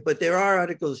anyway, but there are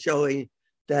articles showing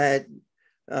that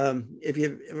if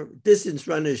you distance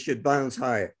runners should bounce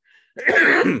higher.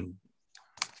 Excuse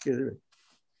me.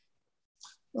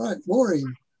 All right,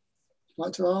 Maureen,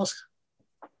 like to ask?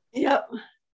 Yep.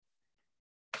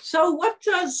 So where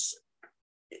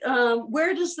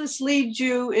does this lead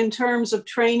you in terms of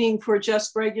training for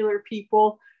just regular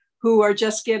people who are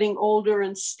just getting older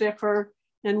and stiffer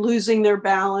and losing their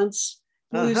balance,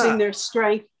 losing their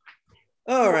strength?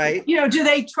 All right. Do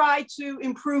they try to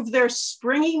improve their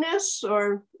springiness,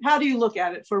 or how do you look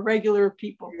at it for regular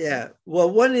people? Yeah.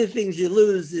 Well, one of the things you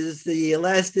lose is the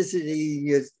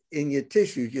elasticity in your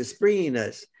tissues, your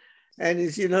springiness. And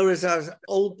as you notice, as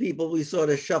old people, we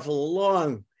sort of shuffle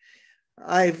along.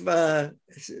 I've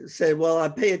said, well, I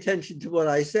pay attention to what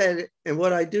I said. And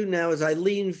what I do now is I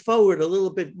lean forward a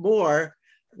little bit more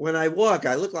when I walk.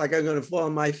 I look like I'm going to fall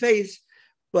on my face,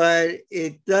 but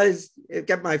it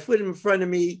got my foot in front of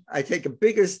me. I take a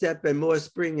bigger step and more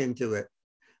spring into it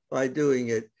by doing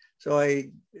it. So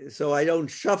I don't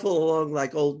shuffle along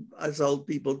like us old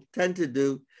people tend to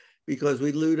do, because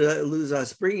we lose our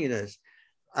springiness.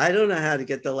 I don't know how to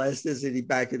get the elasticity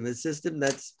back in the system.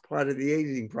 That's part of the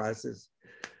aging process.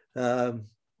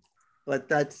 But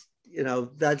that's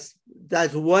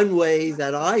one way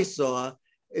that I saw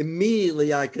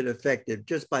immediately I could affect it.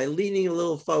 Just by leaning a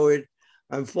little forward,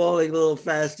 I'm falling a little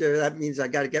faster. That means I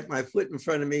got to get my foot in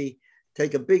front of me,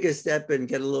 take a bigger step, and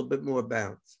get a little bit more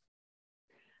bounce.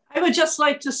 I would just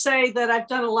like to say that I've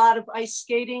done a lot of ice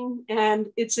skating, and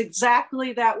it's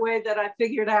exactly that way that I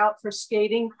figured out for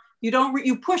skating.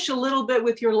 You push a little bit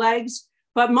with your legs,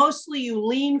 but mostly you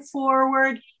lean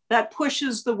forward. That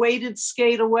pushes the weighted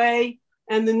skate away,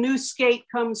 and the new skate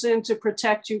comes in to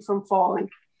protect you from falling.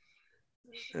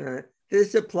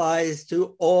 This applies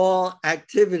to all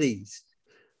activities.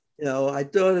 I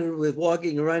thought it with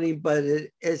walking and running, but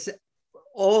it's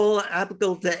all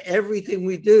applicable to everything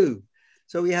we do.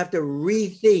 So we have to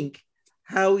rethink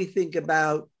how we think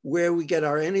about where we get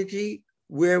our energy,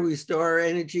 where we store our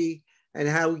energy, and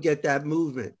how we get that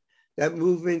movement. That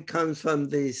movement comes from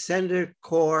the center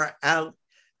core out.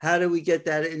 How do we get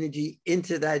that energy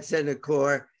into that center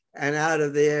core and out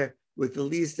of there with the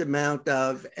least amount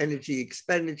of energy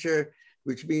expenditure,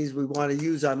 which means we want to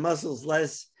use our muscles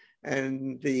less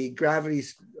and the gravity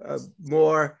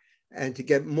more. And to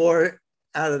get more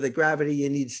out of the gravity, you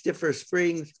need stiffer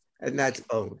springs, and that's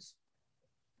bones.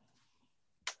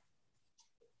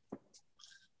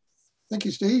 Thank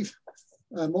you, Steve.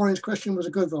 Maureen's question was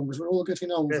a good one, because we're all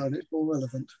getting older and it's more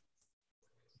relevant.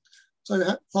 So,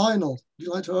 Lionel, would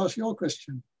you like to ask your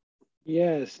question?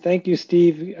 Yes, thank you,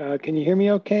 Steve. Can you hear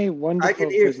me okay? Wonderful. I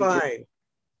can hear fine.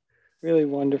 Really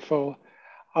wonderful.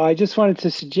 I just wanted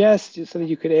to suggest something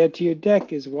you could add to your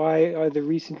deck is, why are the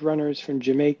recent runners from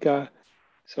Jamaica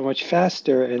so much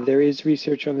faster? And there is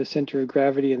research on the center of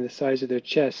gravity and the size of their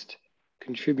chest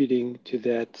contributing to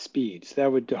that speed. So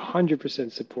that would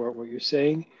 100% support what you're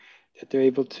saying, that they're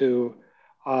able to,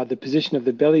 the position of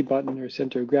the belly button or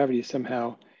center of gravity is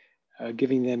somehow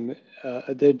giving them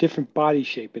their different body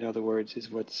shape, in other words, is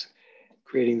what's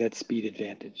creating that speed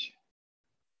advantage.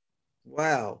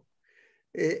 Wow.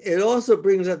 it also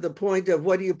brings up the point of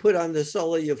what do you put on the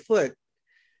sole of your foot?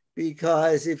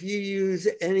 Because if you use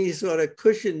any sort of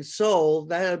cushioned sole,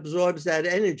 that absorbs that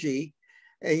energy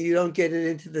and you don't get it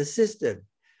into the system.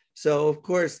 So of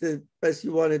course, the best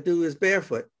you want to do is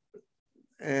barefoot.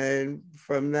 And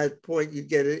from that point, you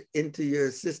get it into your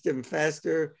system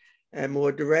faster and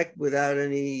more direct without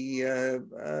any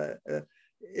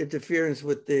interference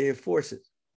with the forces.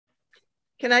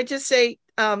 Can I just say,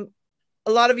 a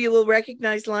lot of you will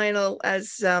recognize Lionel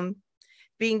as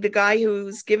being the guy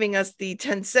who's giving us the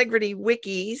Tensegrity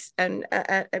wikis and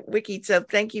wiki. So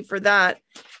thank you for that.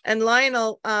 And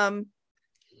Lionel,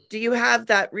 do you have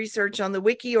that research on the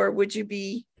wiki, or would you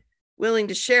be willing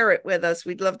to share it with us?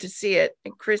 We'd love to see it.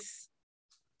 And Chris.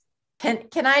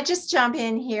 Can I just jump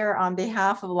in here on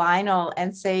behalf of Lionel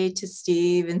and say to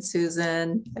Steve and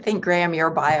Susan, I think Graham,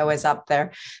 your bio is up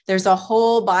there. There's a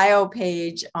whole bio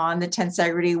page on the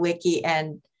Tensegrity wiki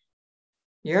and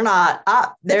you're not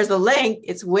up. There's a link.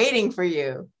 It's waiting for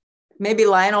you. Maybe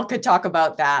Lionel could talk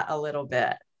about that a little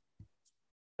bit.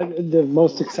 The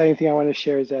most exciting thing I want to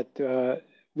share is that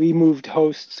we moved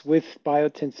hosts with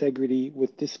Biotensegrity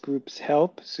with this group's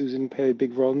help. Susan played a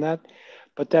big role in that.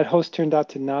 But that host turned out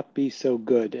to not be so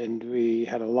good, and we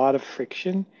had a lot of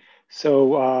friction.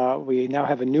 So we now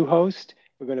have a new host.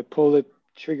 We're going to pull the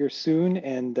trigger soon,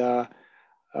 and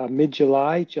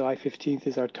mid-July, July 15th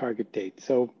is our target date.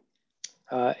 So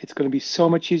it's going to be so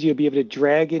much easier. You'll be able to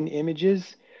drag in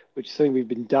images, which is something we've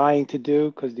been dying to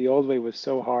do because the old way was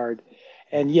so hard.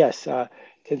 And yes,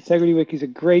 Tensegrity Wiki is a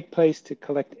great place to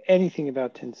collect anything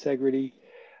about Tensegrity,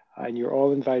 and you're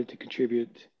all invited to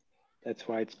contribute. That's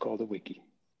why it's called a wiki.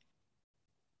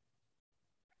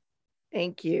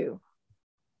 Thank you.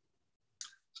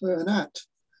 So Annette,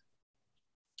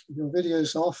 your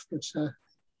video's off, but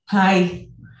Hi,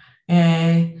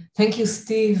 thank you,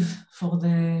 Steve, for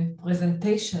the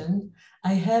presentation.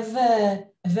 I have a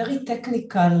very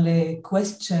technical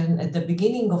question. At the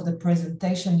beginning of the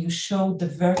presentation, you showed the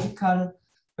vertical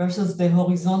versus the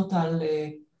horizontal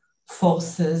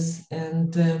forces,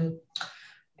 and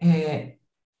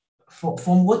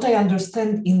from what I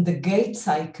understand, in the gait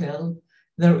cycle,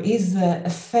 there is a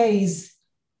phase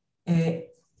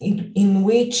in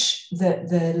which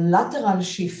the lateral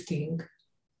shifting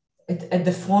at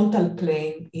the frontal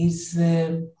plane is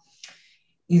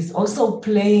also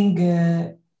playing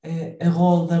a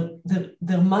role.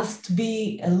 There must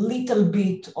be a little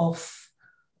bit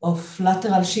of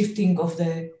lateral shifting of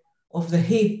the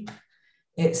hip,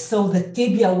 so the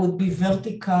tibia would be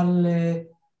vertical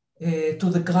to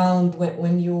the ground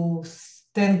when you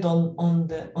stand on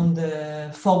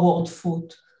the forward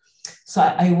foot. So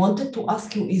I wanted to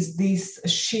ask you: is this a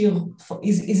shear?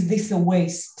 Is this a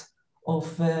waste of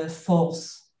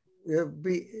force?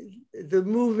 The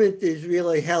movement is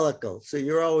really helical, so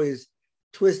you're always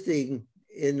twisting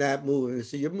in that movement.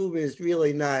 So your movement is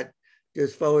really not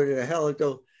just forward and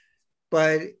helical,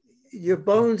 but your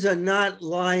bones are not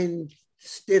lined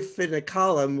stiff in a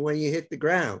column when you hit the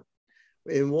ground.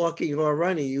 In walking or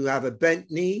running, you have a bent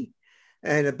knee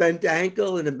and a bent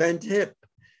ankle and a bent hip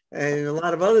and a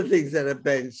lot of other things that are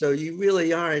bent. So you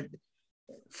really aren't,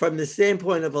 from the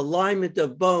standpoint of alignment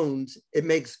of bones, it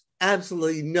makes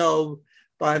absolutely no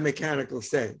biomechanical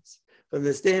sense. From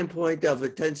the standpoint of a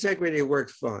tensegrity, it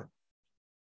works fine.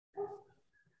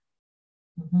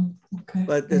 Okay.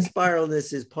 But the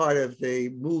spiralness is part of the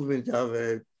movement of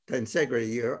a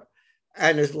tensegrity,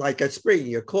 and it's like a spring,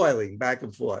 you're coiling back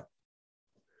and forth.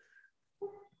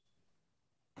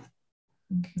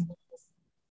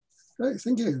 Great,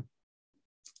 thank you.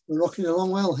 We're rocking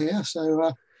along well here.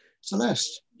 So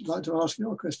Celeste, I'd like to ask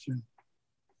your question.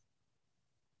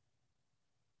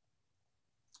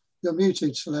 You're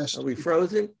muted, Celeste. Are we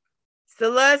frozen?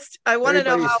 Celeste, I want to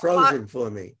know how frozen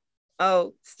for me.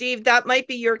 Oh, Steve, that might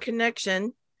be your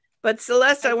connection. But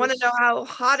Celeste, I want to know how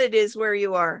hot it is where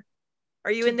you are.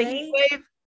 Are you in the heat wave?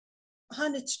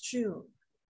 Hon, it's June.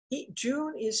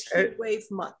 June is heat wave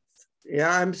month.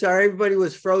 Yeah, I'm sorry. Everybody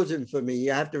was frozen for me.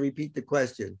 You have to repeat the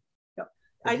question. No,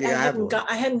 I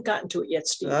hadn't gotten to it yet,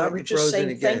 Steve. I was just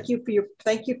saying thank you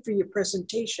for your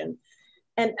presentation.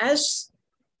 And as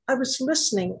I was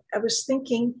listening, I was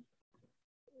thinking,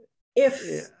 if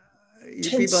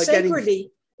tensegrity,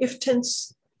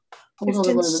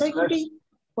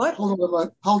 what?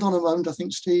 Hold on a moment. I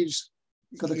think Steve's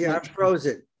got a connection. I'm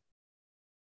frozen.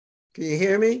 Can you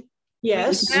hear me?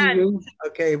 Yes.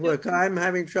 Okay, look, I'm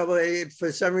having trouble.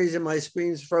 For some reason, my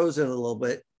screen's frozen a little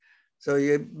bit. So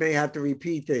you may have to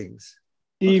repeat things.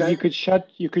 Steve, okay. you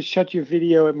could shut your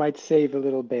video. It might save a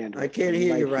little bandwidth. I can't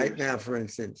hear you right now, for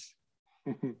instance.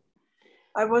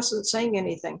 I wasn't saying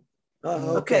anything.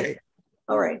 Oh, okay.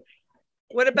 All right.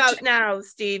 What about now,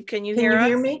 Steve? Can you hear us? Can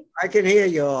you hear me? I can hear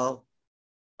you all.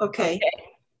 Okay.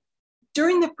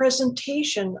 During the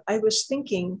presentation, I was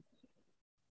thinking,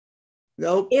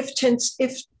 nope. If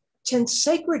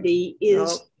tensegrity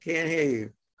is, nope, can't hear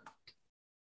you.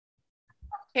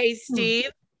 Hey,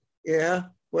 Steve. Yeah.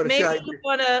 What maybe you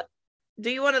want to? Do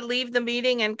you want to leave the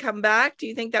meeting and come back? Do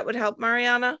you think that would help,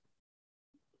 Mariana?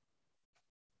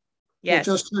 Yes.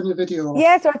 Or just turn your video off.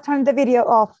 Yes, or turn the video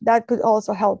off. That could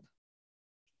also help.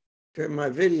 Turn my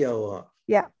video off.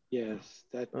 Yeah. Yes.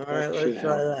 All right, let's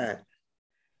try that.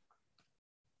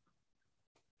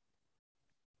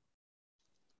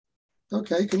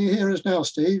 Okay, can you hear us now,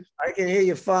 Steve? I can hear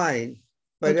you fine.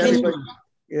 But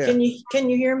yeah. Can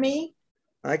you hear me?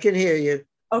 I can hear you.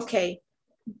 Okay.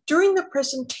 During the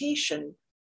presentation,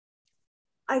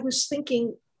 I was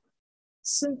thinking,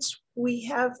 since we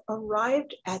have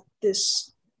arrived at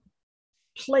this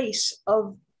place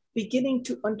of beginning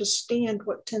to understand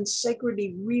what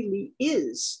tensegrity really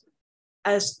is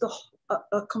as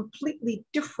a completely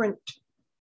different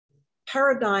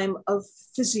paradigm of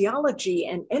physiology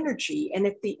and energy, and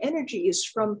if the energy is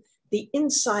from the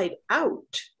inside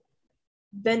out,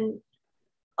 then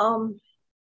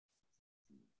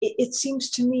it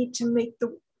seems to me to make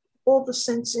all the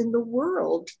sense in the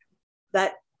world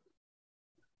that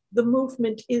the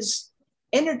movement is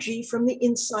energy from the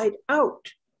inside out.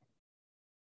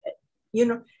 You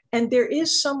know, and there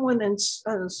is someone, and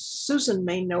Susan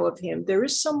may know of him, there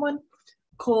is someone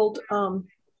called,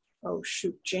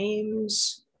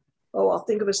 James, I'll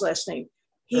think of his last name.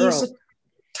 He's a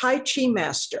Tai Chi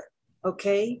master,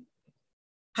 okay?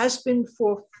 Has been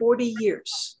for 40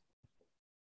 years.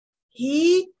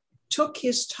 He took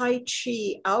his Tai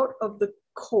Chi out of the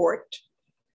court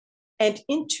and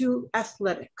into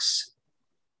athletics.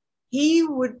 He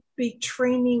would be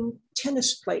training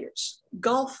tennis players,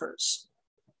 golfers,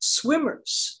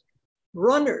 swimmers,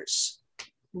 runners,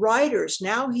 riders.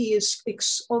 Now he is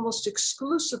almost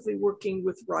exclusively working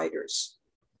with riders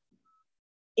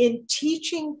in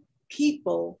teaching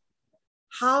people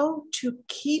how to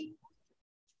keep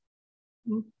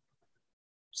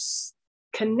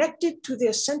connected to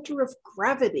their center of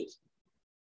gravity,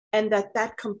 and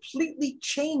that completely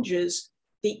changes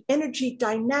the energy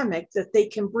dynamic that they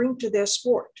can bring to their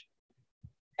sport.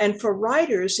 And for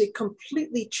riders, it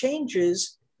completely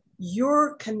changes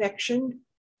your connection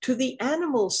to the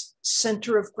animal's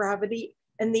center of gravity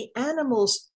and the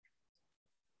animal's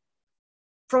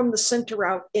from the center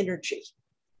out energy.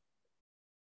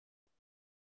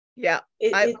 Yeah,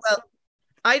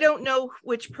 I don't know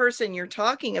which person you're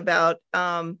talking about,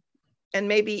 and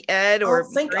maybe Ed or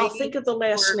I'll think of the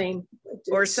last name,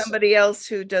 or somebody else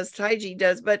who does Tai Chi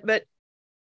does, but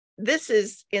this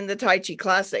is in the Tai Chi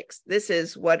classics. This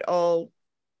is what all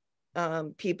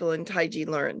people in Tai Chi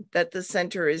learn, that the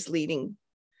center is leading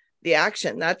the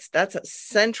action. That's a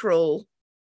central,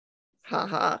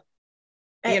 tenet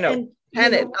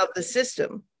of the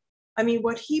system. I mean,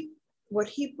 what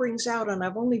he brings out, and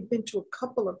I've only been to a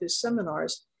couple of his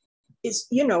seminars, is,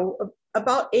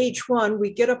 about age 1,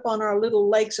 we get up on our little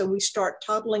legs and we start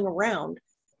toddling around.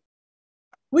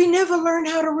 We never learn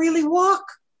how to really walk.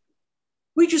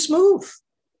 We just move.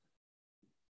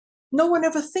 No one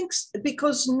ever thinks,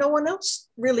 because no one else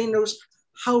really knows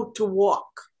how to walk.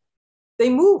 They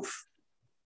move.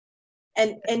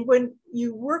 And when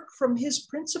you work from his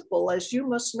principle, as you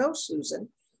must know, Susan,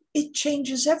 it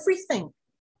changes everything.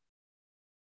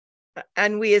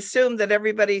 And we assume that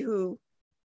everybody who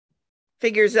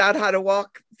figures out how to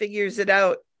walk figures it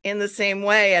out in the same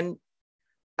way. And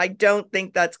I don't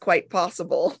think that's quite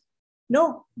possible.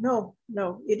 No,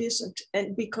 it isn't.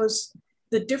 And because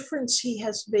the difference he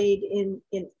has made in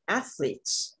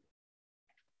athletes,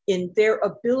 in their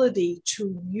ability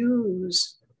to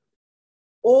use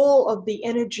all of the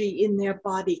energy in their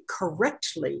body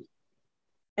correctly,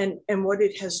 and what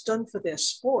it has done for their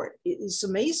sport, it is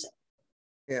amazing.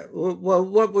 Yeah, well,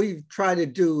 what we try to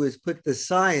do is put the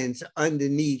science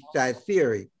underneath that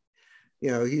theory.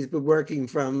 He's been working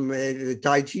from the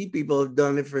Tai Chi people have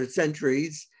done it for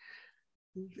centuries,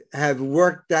 have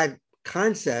worked that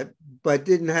concept, but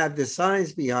didn't have the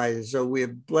science behind it. So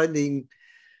we're melding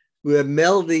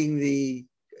the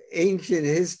ancient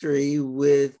history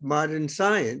with modern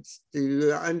science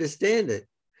to understand it.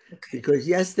 Okay. Because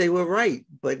yes, they were right,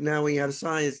 but now we have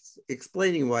science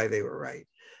explaining why they were right.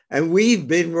 And we've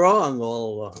been wrong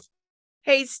all along.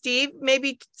 Hey, Steve,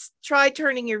 maybe try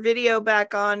turning your video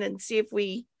back on and see if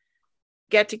we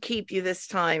get to keep you this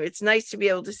time. It's nice to be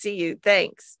able to see you.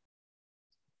 Thanks.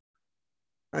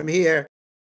 I'm here.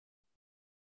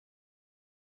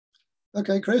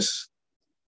 Okay, Chris.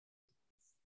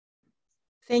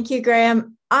 Thank you,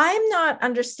 Graham. I'm not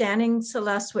understanding,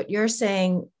 Celeste, what you're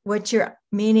saying, what you're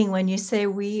meaning when you say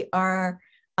we are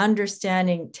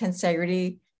understanding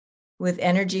tensegrity with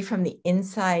energy from the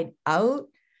inside out.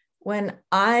 When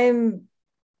I'm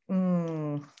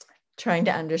trying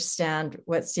to understand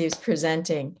what Steve's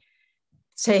presenting,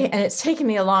 and it's taken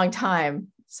me a long time,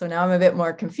 so now I'm a bit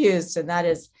more confused, and that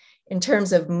is in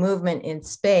terms of movement in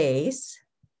space,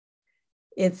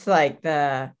 it's like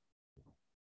the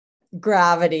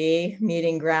gravity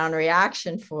meeting ground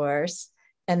reaction force,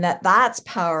 and that's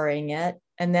powering it,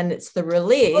 and then it's the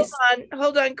release.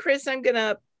 Hold on, Chris, I'm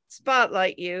gonna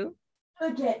spotlight you.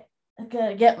 Okay, I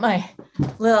gotta get my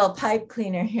little pipe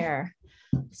cleaner here.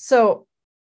 So,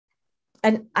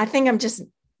 and I think I'm just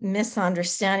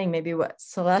misunderstanding maybe what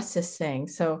Celeste is saying.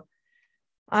 So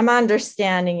I'm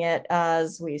understanding it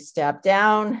as we step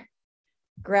down,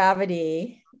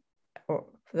 gravity, or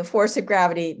the force of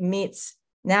gravity meets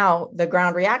now the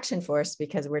ground reaction force,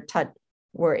 because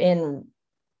we're in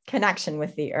connection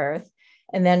with the earth,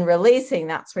 and then releasing,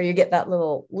 that's where you get that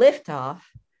little lift off.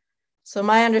 So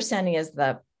my understanding is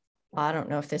that, I don't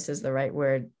know if this is the right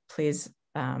word, please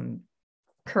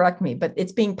correct me, but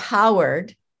it's being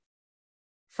powered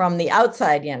from the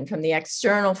outside in, from the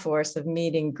external force of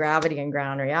meeting gravity and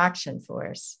ground reaction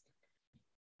force.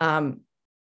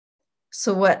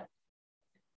 So what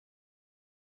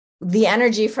the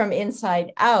energy from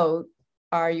inside out,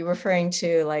 are you referring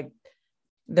to like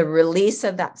the release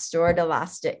of that stored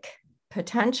elastic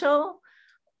potential,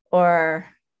 or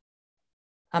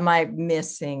am I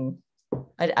missing?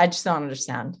 I just don't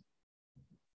understand.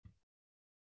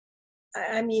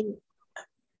 I mean,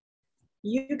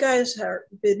 you guys have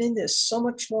been in this so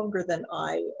much longer than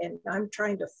I, and I'm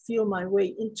trying to feel my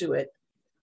way into it.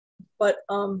 But,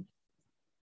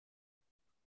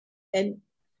 and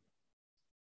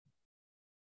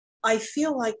I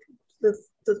feel like the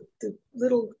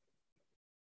little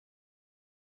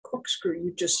corkscrew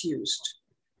you just used,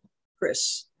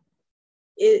 Chris,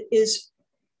 it is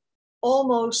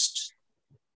almost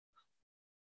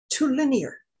too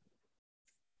linear.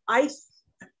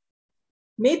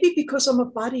 Maybe because I'm a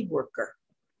body worker,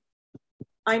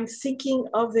 I'm thinking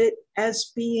of it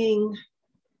as being,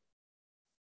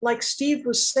 like Steve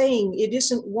was saying, it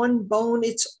isn't one bone,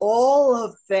 it's all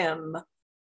of them.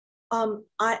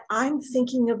 I'm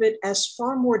thinking of it as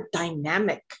far more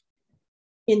dynamic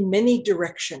in many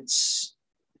directions.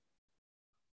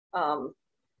 And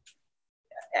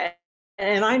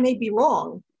I may be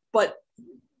wrong, but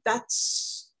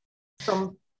that's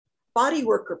from body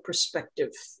worker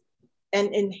perspective,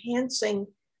 and enhancing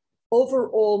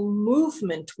overall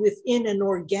movement within an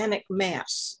organic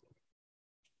mass.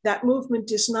 That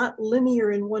movement is not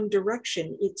linear in one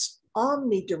direction, it's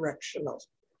omnidirectional.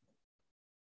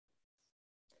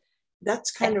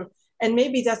 That's kind of, and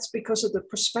maybe that's because of the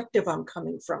perspective I'm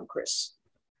coming from, Chris.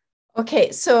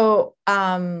 Okay, so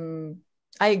I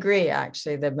agree,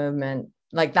 actually, the movement,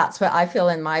 like that's what I feel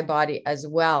in my body as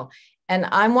well. And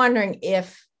I'm wondering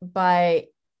if by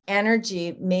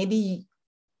energy, maybe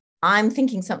I'm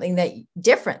thinking something that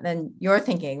different than you're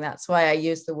thinking. That's why I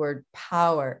use the word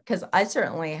power, because I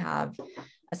certainly have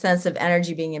a sense of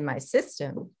energy being in my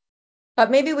system.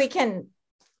 But maybe we can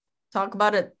talk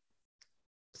about it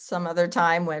some other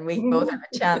time when we both have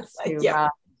a chance to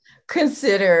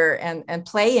consider and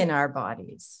play in our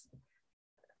bodies.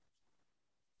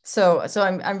 So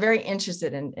I'm very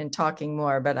interested in talking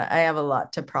more, but I have a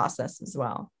lot to process as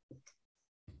well.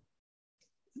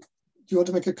 Do you want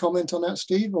to make a comment on that,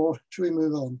 Steve, or should we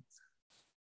move on?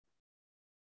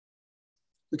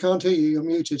 We can't hear you. You're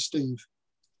muted, Steve.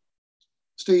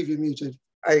 Steve, you're muted.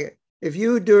 If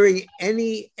you're doing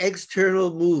any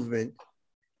external movement,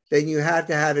 then you have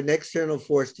to have an external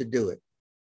force to do it.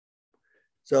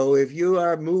 So if you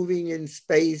are moving in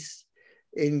space,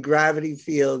 in gravity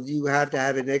field, you have to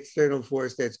have an external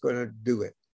force that's going to do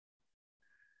it.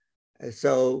 And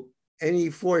so any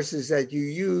forces that you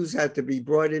use have to be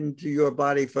brought into your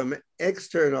body from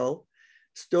external,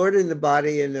 stored in the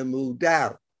body, and then moved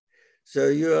out. So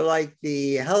you're like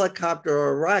the helicopter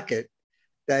or rocket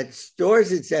that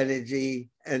stores its energy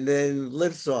and then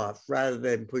lifts off rather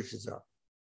than pushes off.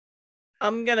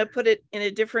 I'm going to put it in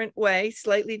a different way,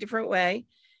 slightly different way.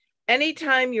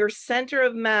 Anytime your center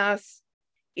of mass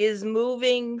is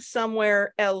moving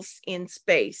somewhere else in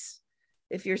space,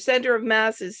 if your center of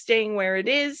mass is staying where it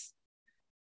is,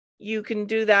 you can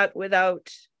do that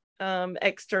without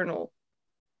external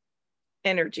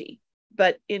energy.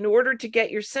 But in order to get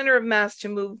your center of mass to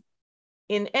move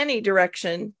in any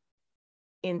direction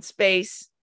in space,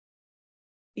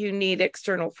 you need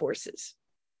external forces.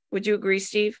 Would you agree,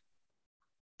 Steve?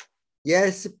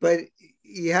 Yes, but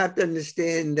you have to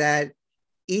understand that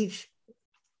each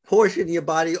portion of your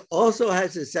body also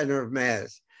has a center of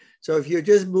mass. So if you're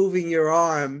just moving your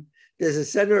arm, there's a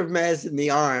center of mass in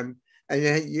the arm, and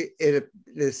then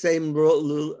the same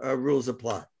rules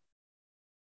apply.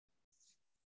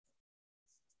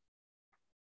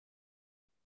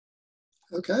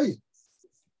 Okay,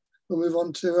 we'll move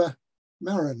on to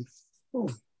Maren. Oh.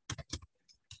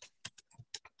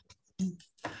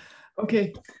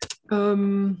 Okay.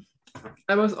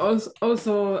 I was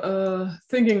also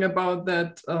thinking about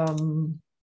that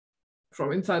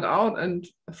from inside out and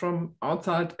from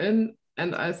outside in,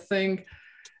 and I think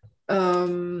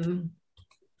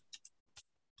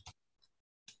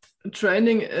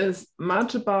training is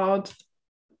much about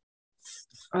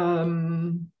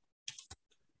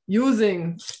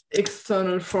using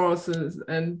external forces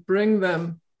and bring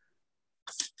them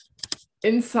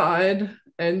inside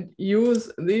and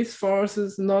use these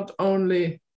forces not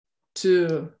only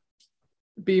to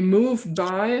be moved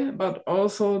by, but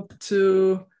also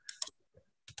to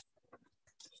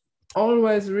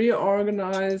always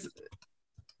reorganize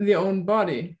the own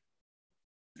body.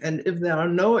 And if there are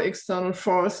no external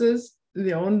forces,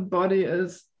 the own body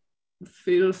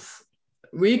feels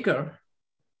weaker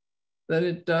than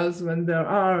it does when there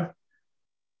are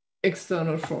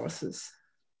external forces.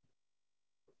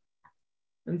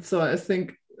 And so I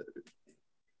think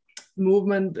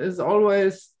movement is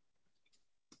always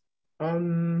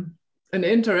an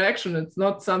interaction. It's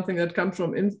not something that comes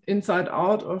from inside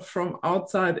out or from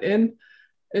outside in.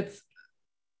 It's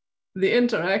the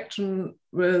interaction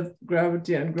with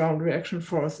gravity and ground reaction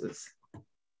forces.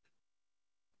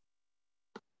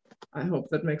 I hope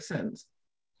that makes sense.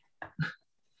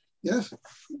 Yes.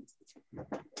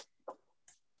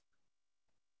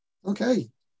 Okay.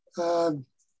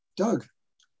 Doug,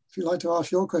 if you'd like to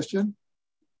ask your question.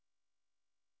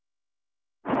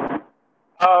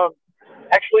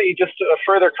 Actually, just a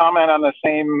further comment on the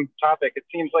same topic. It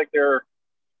seems like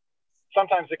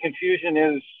sometimes the confusion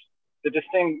is the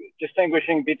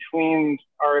distinguishing between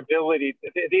our ability,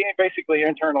 basically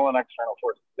internal and external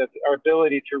forces, that our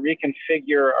ability to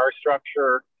reconfigure our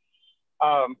structure,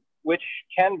 which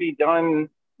can be done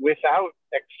without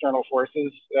external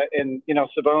forces. And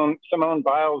Simone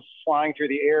Biles flying through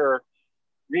the air,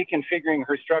 reconfiguring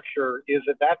her structure is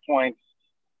at that point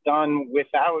done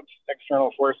without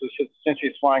external forces since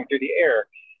she's flying through the air.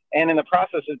 And in the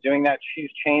process of doing that, she's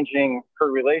changing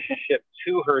her relationship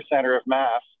to her center of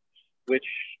mass, which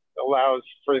allows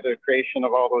for the creation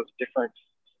of all those different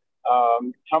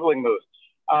tumbling moves.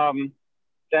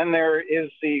 Then there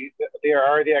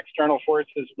are the external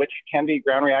forces, which can be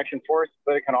ground reaction force,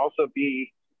 but it can also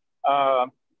be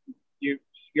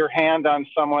your hand on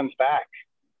someone's back.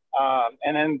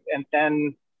 And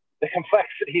then the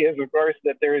complexity is, of course,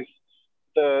 that there's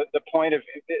the point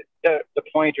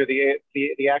or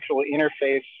the actual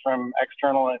interface from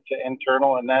external to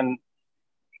internal, and then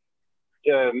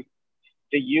the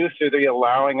use or the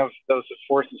allowing of those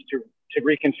forces to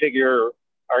reconfigure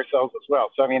ourselves as well.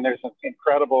 So I mean, there's an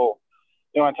incredible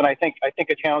nuance, and I think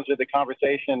a challenge of the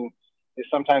conversation is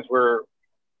sometimes where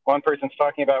one person's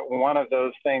talking about one of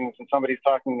those things and somebody's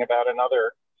talking about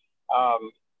another,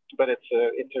 but it's a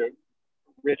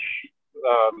rich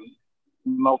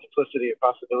multiplicity of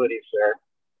possibilities there.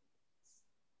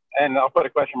 And I'll put a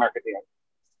question mark at the end.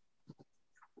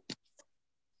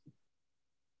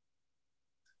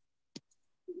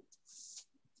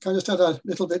 Can I just add a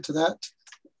little bit to that?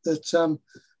 That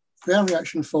ground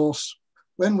reaction force,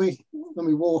 when we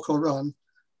walk or run,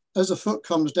 as the foot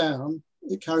comes down,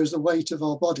 it carries the weight of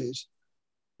our bodies,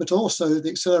 but also the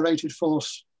accelerated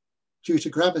force due to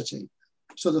gravity.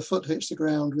 So the foot hits the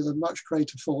ground with a much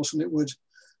greater force than it would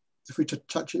if we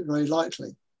touch it very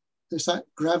lightly. It's that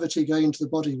gravity going to the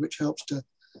body which helps to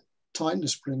tighten the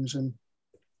springs and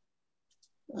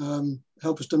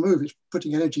help us to move. It's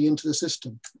putting energy into the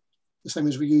system. The same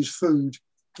as we use food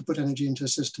to put energy into a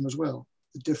system as well,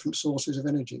 the different sources of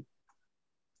energy.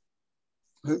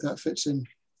 I hope that fits in.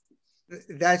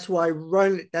 That's why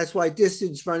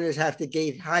distance runners have to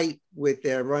gain height with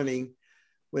their running.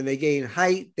 When they gain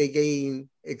height, they gain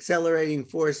accelerating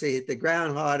force, they hit the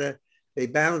ground harder, they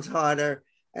bounce harder,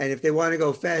 and if they want to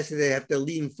go faster, they have to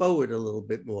lean forward a little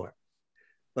bit more.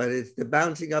 But it's the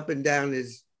bouncing up and down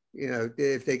is,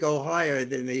 if they go higher,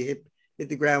 then they hit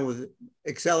the ground with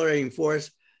accelerating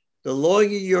force. The longer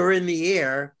you're in the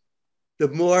air, the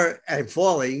more, and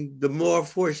falling, the more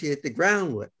force you hit the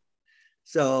ground with.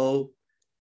 So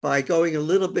by going a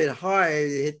little bit higher,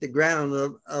 you hit the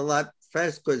ground a lot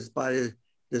faster because by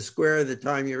the square of the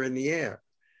time you're in the air.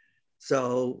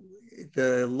 So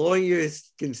the longer you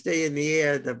can stay in the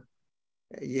air, the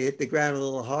You hit the ground a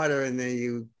little harder and then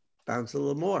you bounce a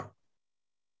little more.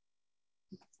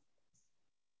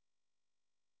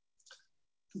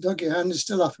 Doug, your hand is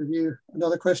still up. Have you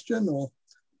another question, or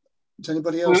is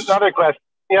anybody else? Another question.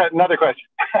 Yeah, another question.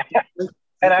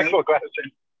 An actual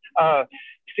question.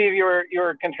 Steve, you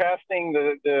were contrasting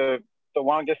the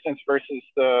long distance versus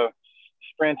the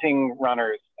sprinting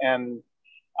runners, and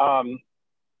one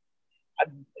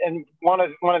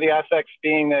of the aspects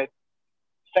being that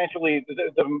essentially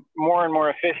the more and more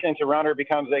efficient a runner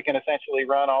becomes, they can essentially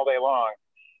run all day long.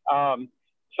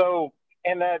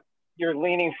 And that you're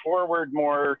leaning forward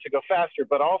more to go faster,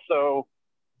 but also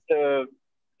the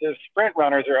sprint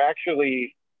runners are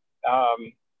actually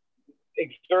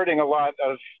exerting a lot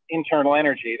of internal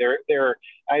energy.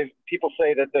 People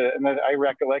say that and I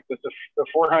recollect that the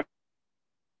 400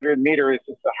 meter is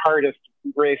the hardest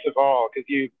race of all, because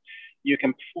you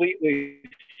completely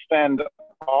spend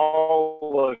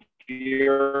all of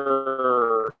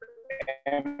your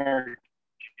energy.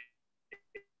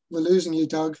 We're losing you,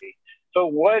 Doug. So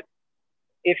what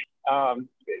if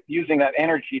using that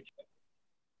energy?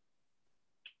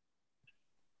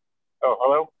 Oh,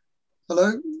 hello?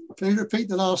 Hello? Can you repeat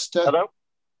the last? Hello?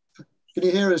 Can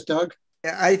you hear us, Doug?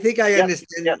 Yeah, I think I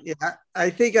understand. Yes. Yeah, I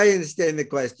think I understand the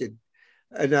question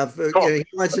enough. Cool. He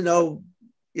wants to know,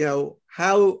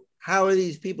 how are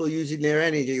these people using their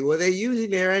energy? Well, they're using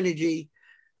their energy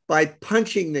by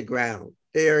punching the ground.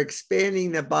 They are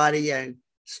expanding the body and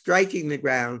striking the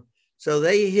ground. So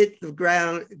they hit the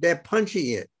ground, they're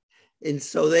punching it. And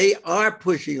so they are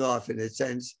pushing off in a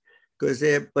sense, but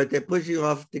they're pushing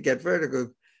off to get vertical.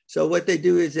 So what they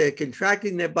do is they're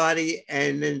contracting their body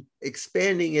and then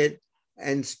expanding it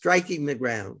and striking the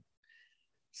ground.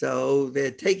 So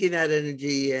they're taking that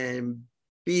energy and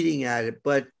beating at it,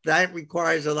 but that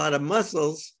requires a lot of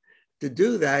muscles to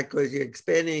do that, because you're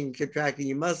expanding and contracting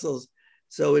your muscles,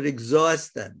 so it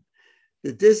exhausts them.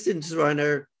 The distance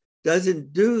runner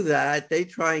doesn't do that. They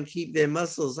try and keep their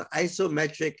muscles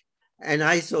isometric and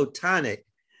isotonic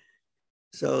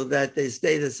so that they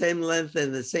stay the same length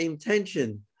and the same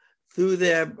tension through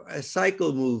their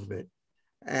cycle movement.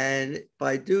 And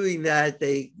by doing that,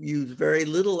 they use very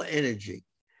little energy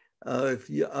of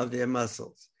their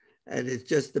muscles. And it's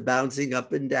just the bouncing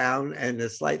up and down and the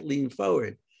slight lean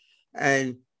forward.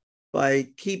 And by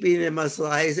keeping their muscles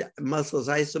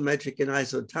isometric and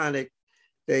isotonic,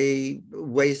 they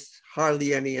waste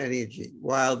hardly any energy,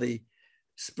 while the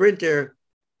sprinter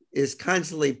is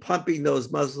constantly pumping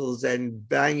those muscles and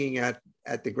banging at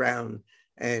the ground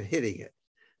and hitting it.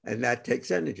 And that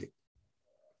takes energy.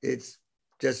 It's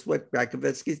just what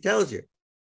Rakovetsky tells you.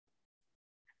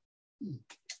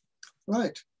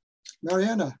 Right.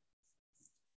 Mariana.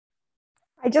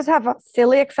 I just have a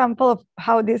silly example of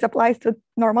how this applies to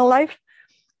normal life.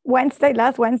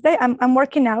 Last Wednesday, I'm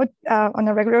working out on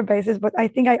a regular basis, but I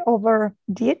think I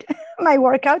overdid my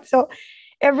workout. So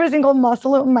every single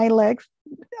muscle of my legs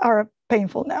are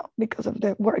painful now because of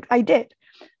the work I did.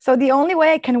 So the only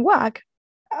way I can walk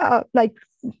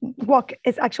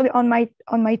is actually on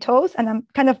my toes, and I'm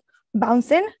kind of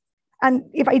bouncing. And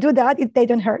if I do that, they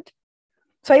don't hurt.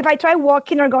 So if I try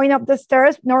walking or going up the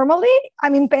stairs normally,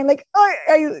 I'm in pain,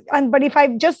 but if I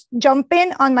just jump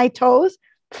in on my toes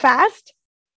fast,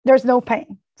 there's no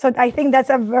pain. So I think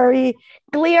that's a very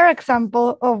clear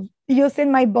example of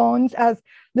using my bones as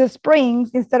the springs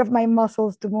instead of my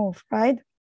muscles to move, right?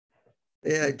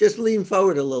 Yeah, just lean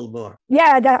forward a little more.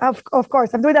 Yeah, of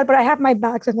course, I'm doing that, but I have my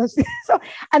back. And that's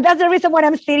the reason why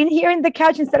I'm sitting here in the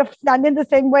couch instead of standing the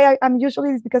same way I'm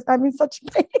usually, is because I'm in such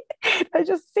pain. I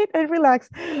just sit and relax.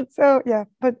 So yeah,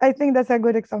 but I think that's a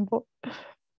good example.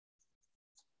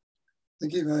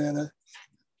 Thank you, Mariana.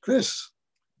 Chris.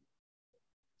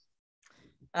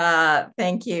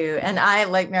 Thank you. And I,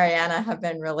 like Mariana, have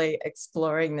been really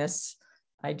exploring this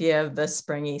idea of the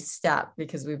springy step,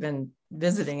 because we've been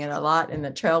visiting it a lot in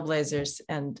the Trailblazers,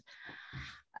 and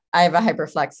I have a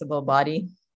hyperflexible body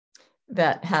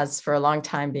that has for a long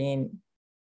time been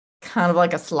kind of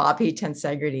like a sloppy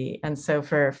tensegrity. And so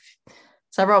for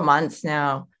several months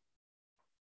now,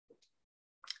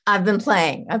 I've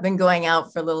been going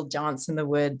out for little jaunts in the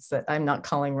woods that I'm not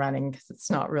calling running, because it's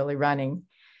not really running.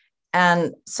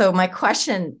 And so my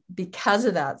question, because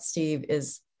of that, Steve,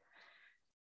 is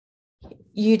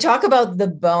you talk about the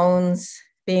bones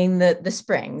being the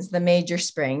springs, the major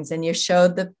springs, and you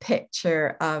showed the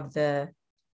picture of the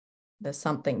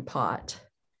something pot,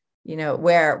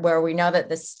 where we know that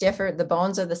the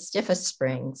bones are the stiffest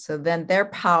springs. So then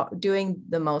they're doing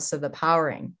the most of the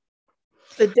powering.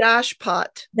 The dash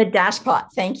pot. The dash pot.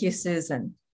 Thank you,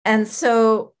 Susan. And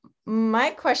so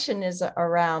my question is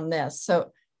around this.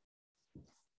 So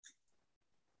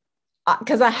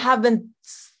because I have been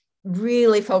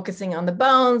really focusing on the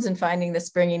bones and finding the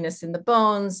springiness in the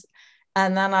bones.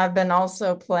 And then I've been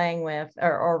also playing with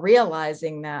or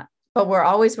realizing that, but we're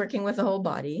always working with the whole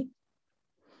body.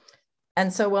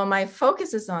 And so while my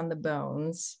focus is on the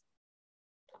bones,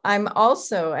 I'm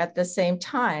also at the same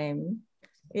time,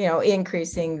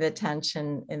 increasing the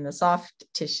tension in the soft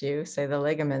tissue, say the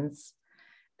ligaments,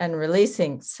 and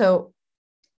releasing. So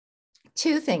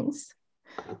two things.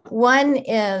 One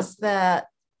is that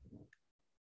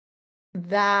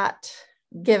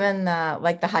given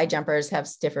the high jumpers have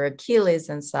stiffer Achilles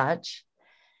and such,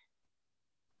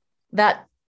 that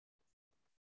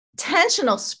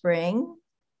tensional spring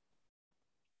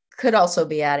could also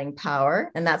be adding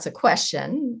power. And that's a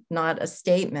question, not a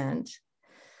statement.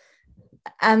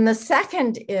 And the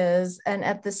second is, and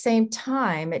at the same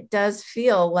time, it does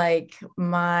feel like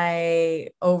my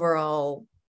overall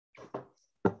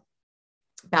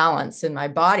balance in my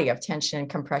body of tension and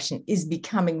compression is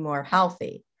becoming more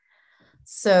healthy.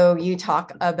 So you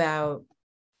talk about,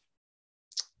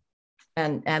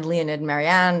 and Leonid and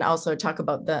Marianne also talk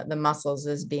about the muscles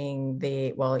as being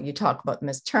you talk about them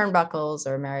as turnbuckles,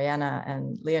 or Mariana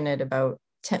and Leonid about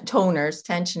toners,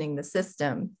 tensioning the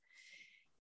system.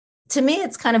 To me,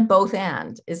 it's kind of both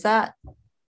and. Is that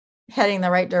heading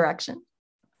the right direction?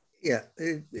 Yeah.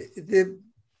 The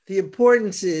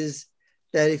importance is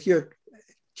that if you're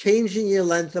changing your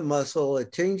length of muscle or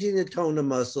changing the tone of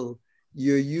muscle,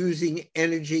 you're using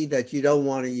energy that you don't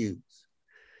want to use.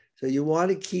 So you want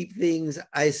to keep things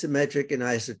isometric and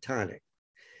isotonic.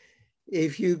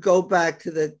 If you go back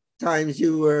to the times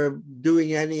you were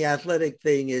doing any athletic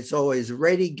thing, it's always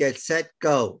ready, get set,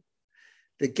 go.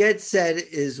 The get set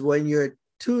is when you're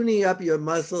tuning up your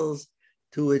muscles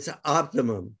to its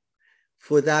optimum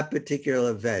for that particular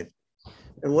event.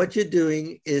 And what you're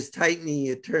doing is tightening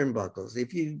your turnbuckles.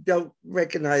 If you don't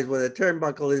recognize what a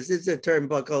turnbuckle is, it's a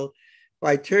turnbuckle.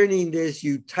 By turning this,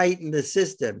 you tighten the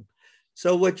system.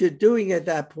 So what you're doing at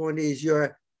that point is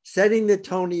you're setting the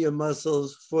tone of your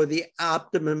muscles for the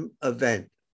optimum event.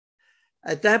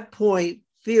 At that point,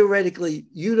 theoretically,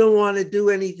 you don't want to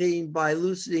do anything by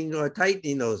loosening or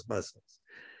tightening those muscles.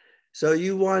 So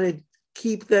you want to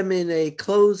keep them in a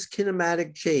closed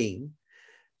kinematic chain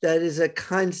that is a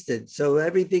constant. So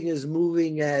everything is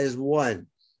moving as one.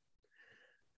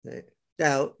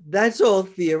 Now, that's all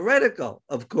theoretical,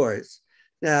 of course.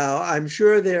 Now, I'm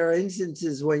sure there are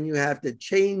instances when you have to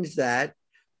change that,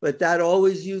 but that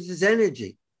always uses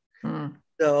energy.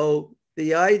 So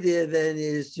the idea then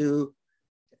is to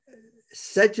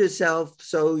set yourself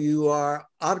so you are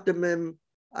optimum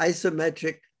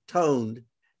isometric toned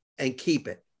and keep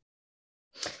it.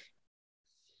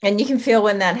 And you can feel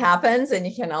when that happens, and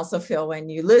you can also feel when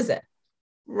you lose it.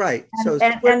 Right. Go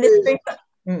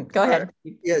ahead.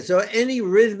 Yeah. So any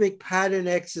rhythmic pattern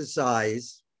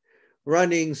exercise,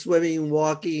 running, swimming,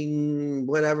 walking,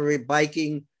 whatever,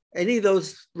 biking, any of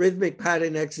those rhythmic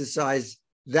pattern exercise,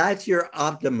 that's your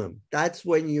optimum. That's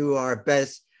when you are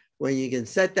best, when you can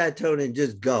set that tone and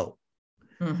just go.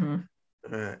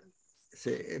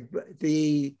 So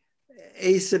the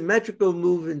asymmetrical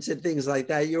movements and things like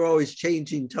that, you're always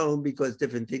changing tone because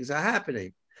different things are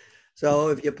happening. So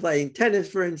if you're playing tennis,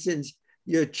 for instance,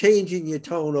 you're changing your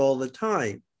tone all the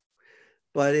time.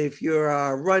 But if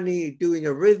you're running, doing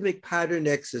a rhythmic pattern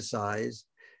exercise,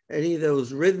 any of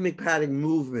those rhythmic pattern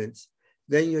movements,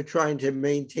 then you're trying to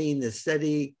maintain the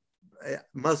steady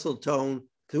muscle tone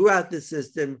throughout the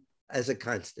system as a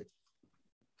constant.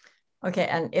 Okay,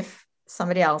 and if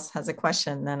somebody else has a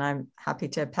question, then I'm happy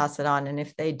to pass it on. And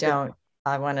if they don't,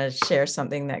 I want to share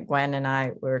something that Gwen and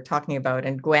I were talking about.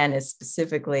 And Gwen is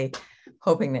specifically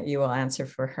hoping that you will answer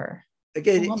for her.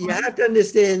 Again, you have to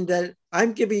understand that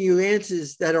I'm giving you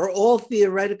answers that are all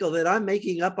theoretical that I'm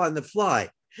making up on the fly.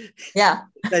 Yeah.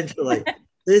 Essentially.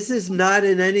 This is not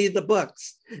in any of the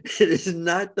books. It is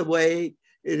not the way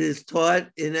it is taught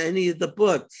in any of the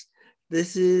books.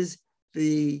 This is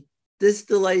the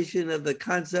distillation of the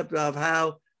concept of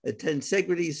how a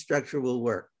tensegrity structure will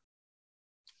work.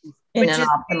 In an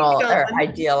optimal or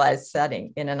idealized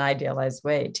setting, in an idealized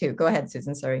way too. Go ahead,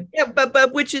 Susan, sorry. Yeah,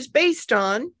 but which is based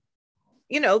on,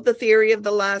 the theory of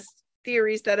the last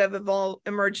theories that have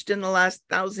emerged in the last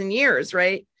 1,000 years,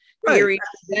 right? Theory,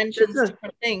 inventions,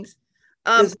 different things.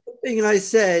 There's something I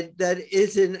said that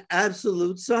is an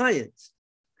absolute science.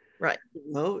 Right.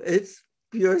 It's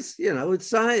pure, it's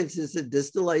science. It's a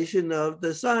distillation of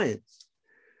the science.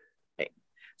 Okay.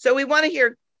 So we want to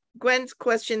hear Gwen's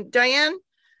question. Diane,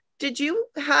 did you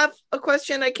have a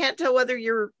question? I can't tell whether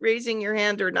you're raising your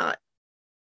hand or not.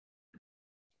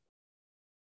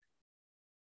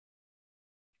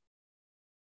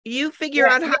 You figure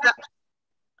out how to.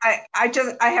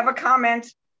 I have a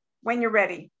comment when you're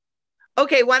ready.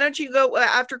 Okay, why don't you go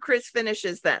after Chris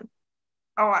finishes then?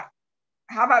 Oh,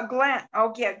 how about Glenn?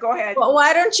 Oh, yeah, go ahead. Well,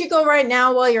 why don't you go right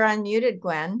now while you're unmuted,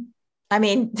 Gwen? I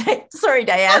mean, sorry,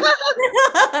 Diane.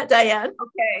 Diane.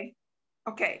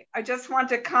 Okay. I just want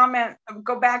to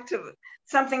go back to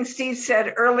something Steve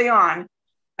said early on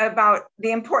about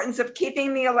the importance of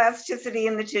keeping the elasticity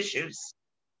in the tissues.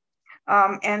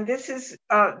 And this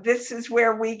is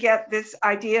where we get this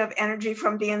idea of energy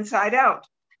from the inside out.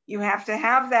 You have to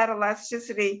have that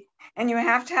elasticity, and you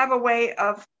have to have a way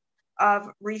of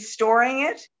restoring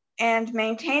it and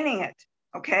maintaining it.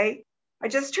 Okay. I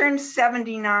just turned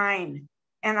 79,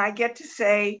 and I get to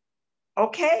say,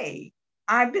 okay,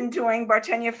 I've been doing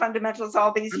Bartenia fundamentals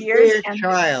all these years. A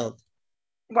child.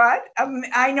 What?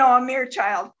 I know, a mere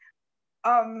child.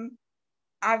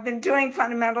 I've been doing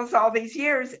fundamentals all these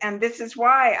years, and this is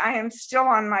why I am still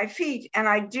on my feet. And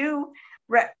I do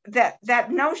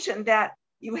that notion that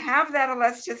you have that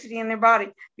elasticity in their body.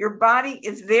 Your body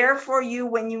is there for you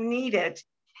when you need it.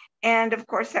 And of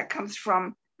course, that comes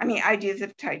from, ideas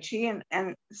of Tai Chi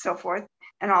and so forth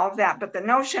and all of that. But the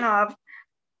notion of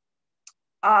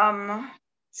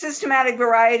systematic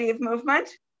variety of movement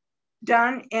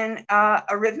done in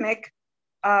a rhythmic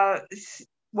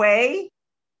way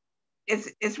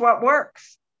is what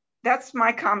works. That's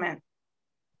my comment.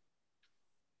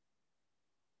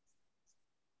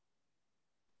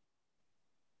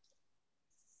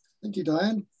 Thank you,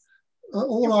 Diane.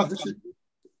 I've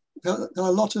got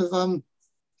a lot of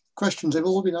questions. They've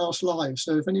all been asked live.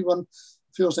 So if anyone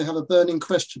feels they have a burning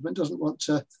question but doesn't want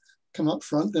to come up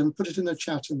front, then put it in the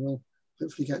chat and we'll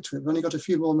hopefully get to it. We've only got a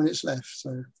few more minutes left.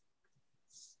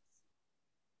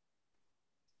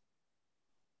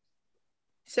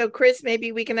 So Chris,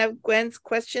 maybe we can have Gwen's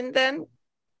question then.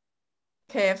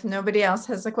 Okay, if nobody else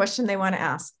has a question they want to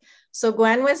ask. So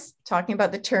Gwen was talking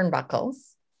about the turnbuckles,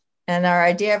 and our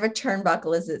idea of a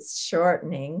turnbuckle is it's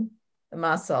shortening the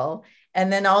muscle.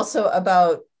 And then also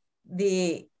about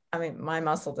my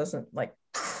muscle doesn't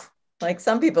like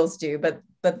some people's do, but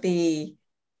the,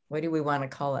 what do we want to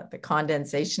call it? The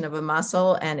condensation of a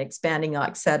muscle and expanding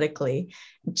aesthetically.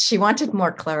 She wanted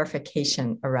more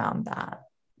clarification around that.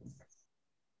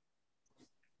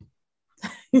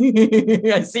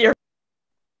 I see her.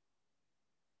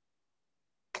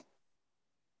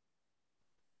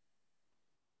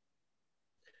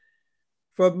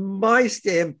 From my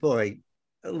standpoint,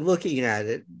 looking at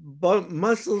it,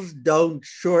 muscles don't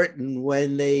shorten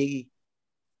when they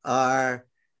are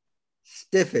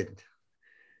stiffened.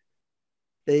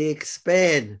 They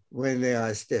expand when they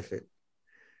are stiffened.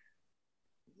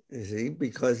 You see,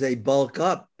 because they bulk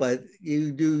up, but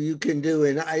you can do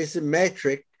an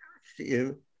isometric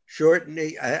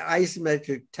shortening,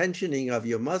 isometric tensioning of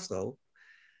your muscle,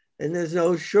 and there's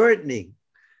no shortening.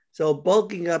 So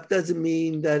bulking up doesn't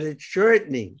mean that it's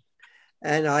shortening.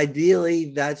 And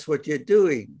ideally, that's what you're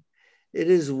doing. It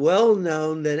is well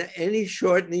known that any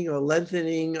shortening or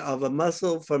lengthening of a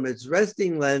muscle from its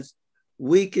resting length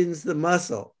weakens the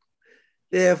muscle.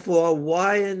 Therefore,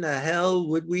 why in the hell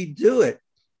would we do it?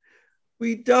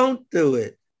 We don't do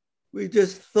it. We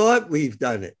just thought we've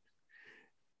done it.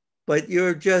 But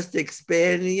you're just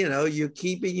expanding, you're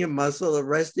keeping your muscle at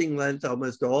resting length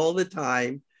almost all the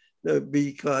time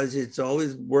because it's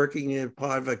always working in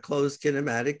part of a closed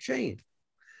kinematic chain.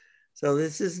 So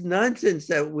this is nonsense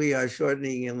that we are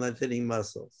shortening and lengthening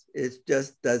muscles. It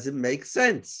just doesn't make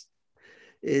sense.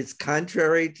 It's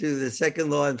contrary to the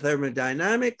second law in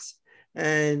thermodynamics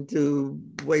and to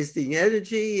wasting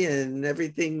energy and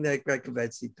everything that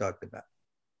Grekovetsky talked about.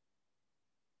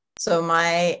 So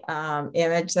my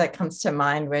image that comes to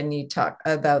mind when you talk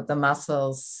about the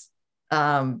muscles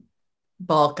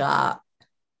bulk up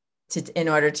in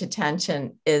order to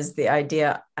tension is the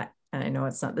idea, and I know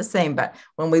it's not the same, but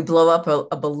when we blow up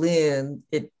a balloon,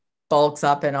 it bulks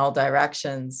up in all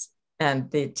directions, and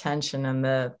the tension and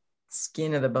the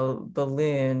skin of the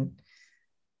balloon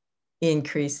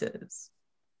increases.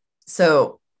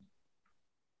 So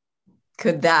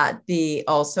could that be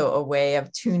also a way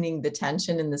of tuning the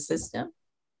tension in the system?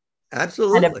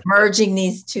 Absolutely. And of merging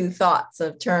these two thoughts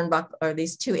of turnbuckle, or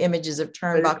these two images of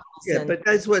turnbuckles. But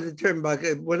that's what the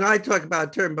turnbuckle, when I talk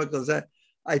about turnbuckles,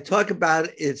 I talk about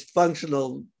it's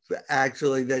functional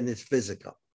actually than it's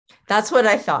physical. That's what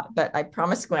I thought, but I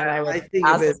promised Gwen I would. I think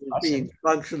of it as being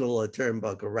functional, a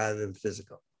turnbuckle, rather than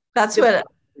physical. That's what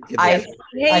I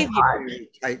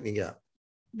tightening up.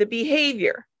 The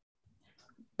behavior.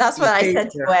 That's what I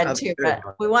said to Gwen too, but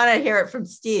we want to hear it from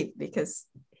Steve because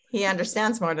he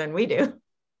understands more than we do.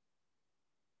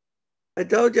 I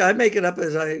told you I make it up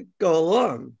as I go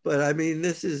along, but I mean,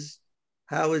 this is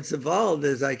how it's evolved.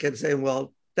 As I kept saying,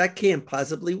 well, that can't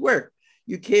possibly work.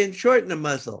 You can't shorten a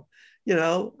muscle. You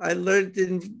know, I learned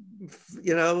in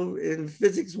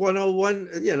physics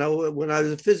 101, when I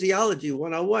was in physiology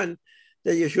 101,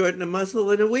 that you shorten a muscle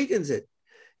and it weakens it.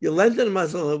 You lengthen a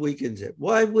muscle and it weakens it.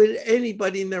 Why would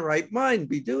anybody in their right mind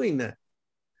be doing that?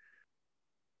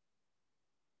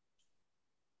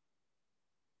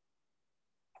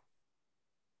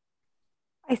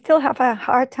 I still have a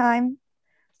hard time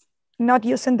not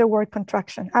using the word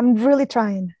contraction. I'm really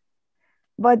trying,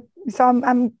 but so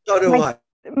I'm so do I.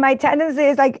 My tendency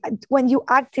is like when you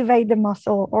activate the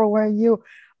muscle or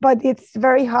but it's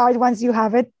very hard once you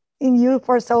have it in you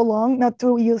for so long not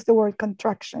to use the word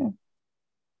contraction.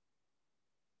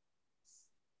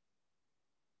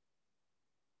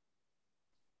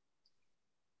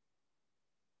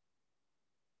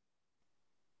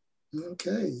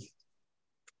 Okay.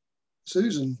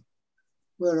 Susan,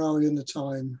 where are we in the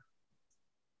time?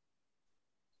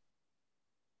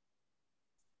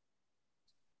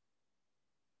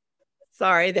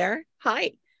 Sorry there.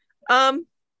 Hi.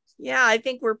 Yeah, I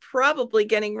think we're probably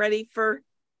getting ready for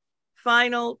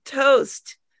final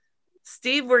toast.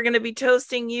 Steve, we're going to be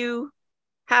toasting you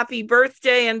happy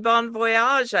birthday and bon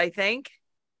voyage, I think.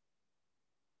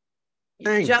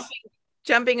 Thanks.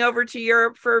 Jumping over to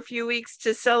Europe for a few weeks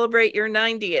to celebrate your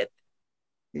 90th.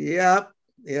 Yep,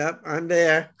 I'm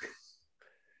there.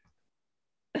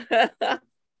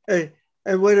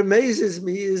 And what amazes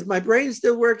me is my brain's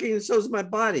still working and so is my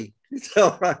body.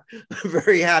 So I'm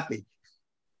very happy.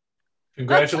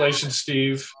 Congratulations,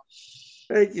 Steve.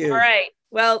 Thank you. All right.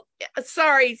 Well,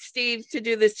 sorry, Steve, to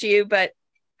do this to you, but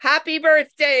happy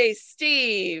birthday,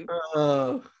 Steve.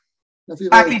 Happy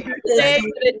birthday.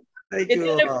 Thank It's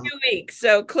you in a few weeks,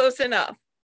 so close enough.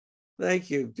 Thank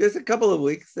you. Just a couple of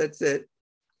weeks. That's it.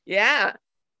 Yeah.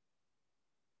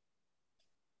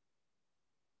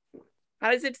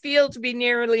 How does it feel to be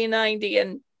nearly 90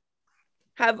 and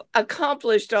have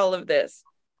accomplished all of this?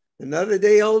 Another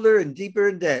day older and deeper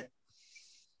in debt.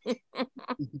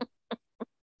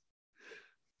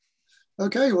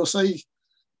 Okay, we'll say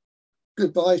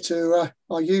goodbye to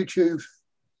our YouTube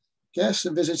guests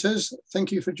and visitors.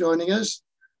 Thank you for joining us.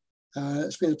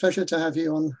 It's been a pleasure to have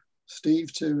you on,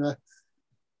 Steve, to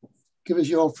give us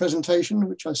your presentation,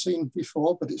 which I've seen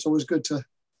before, but it's always good to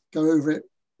go over it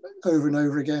over and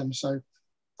over again. So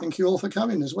thank you all for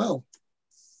coming as well.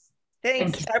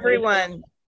 Thanks, everyone.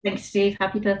 Thanks, Steve.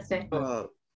 Happy birthday.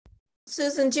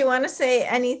 Susan, do you want to say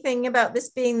anything about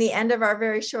this being the end of our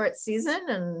very short season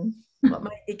and what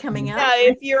might be coming up? Yeah,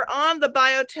 if you're on the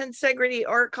Biotensegrity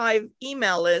Archive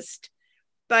email list,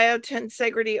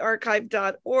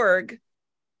 biotensegrityarchive.org,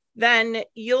 then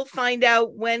you'll find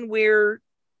out when we're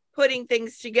putting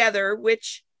things together,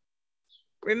 which,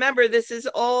 remember, this is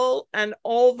all an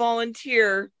all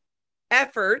volunteer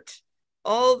effort.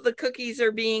 All the cookies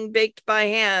are being baked by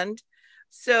hand.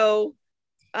 So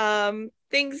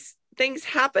things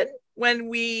happen when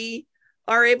we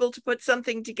are able to put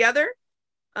something together.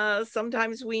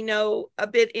 Sometimes we know a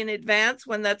bit in advance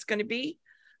when that's going to be.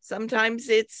 Sometimes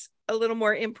it's a little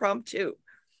more impromptu.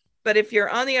 But if you're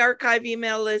on the archive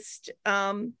email list,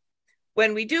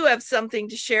 when we do have something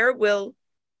to share, we'll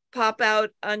pop out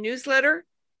a newsletter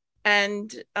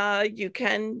and you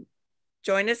can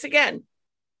join us again.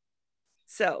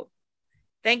 So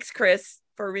thanks, Chris,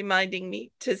 for reminding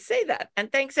me to say that.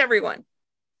 And thanks, everyone.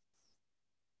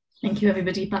 Thank you,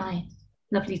 everybody. Bye.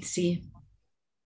 Lovely to see you.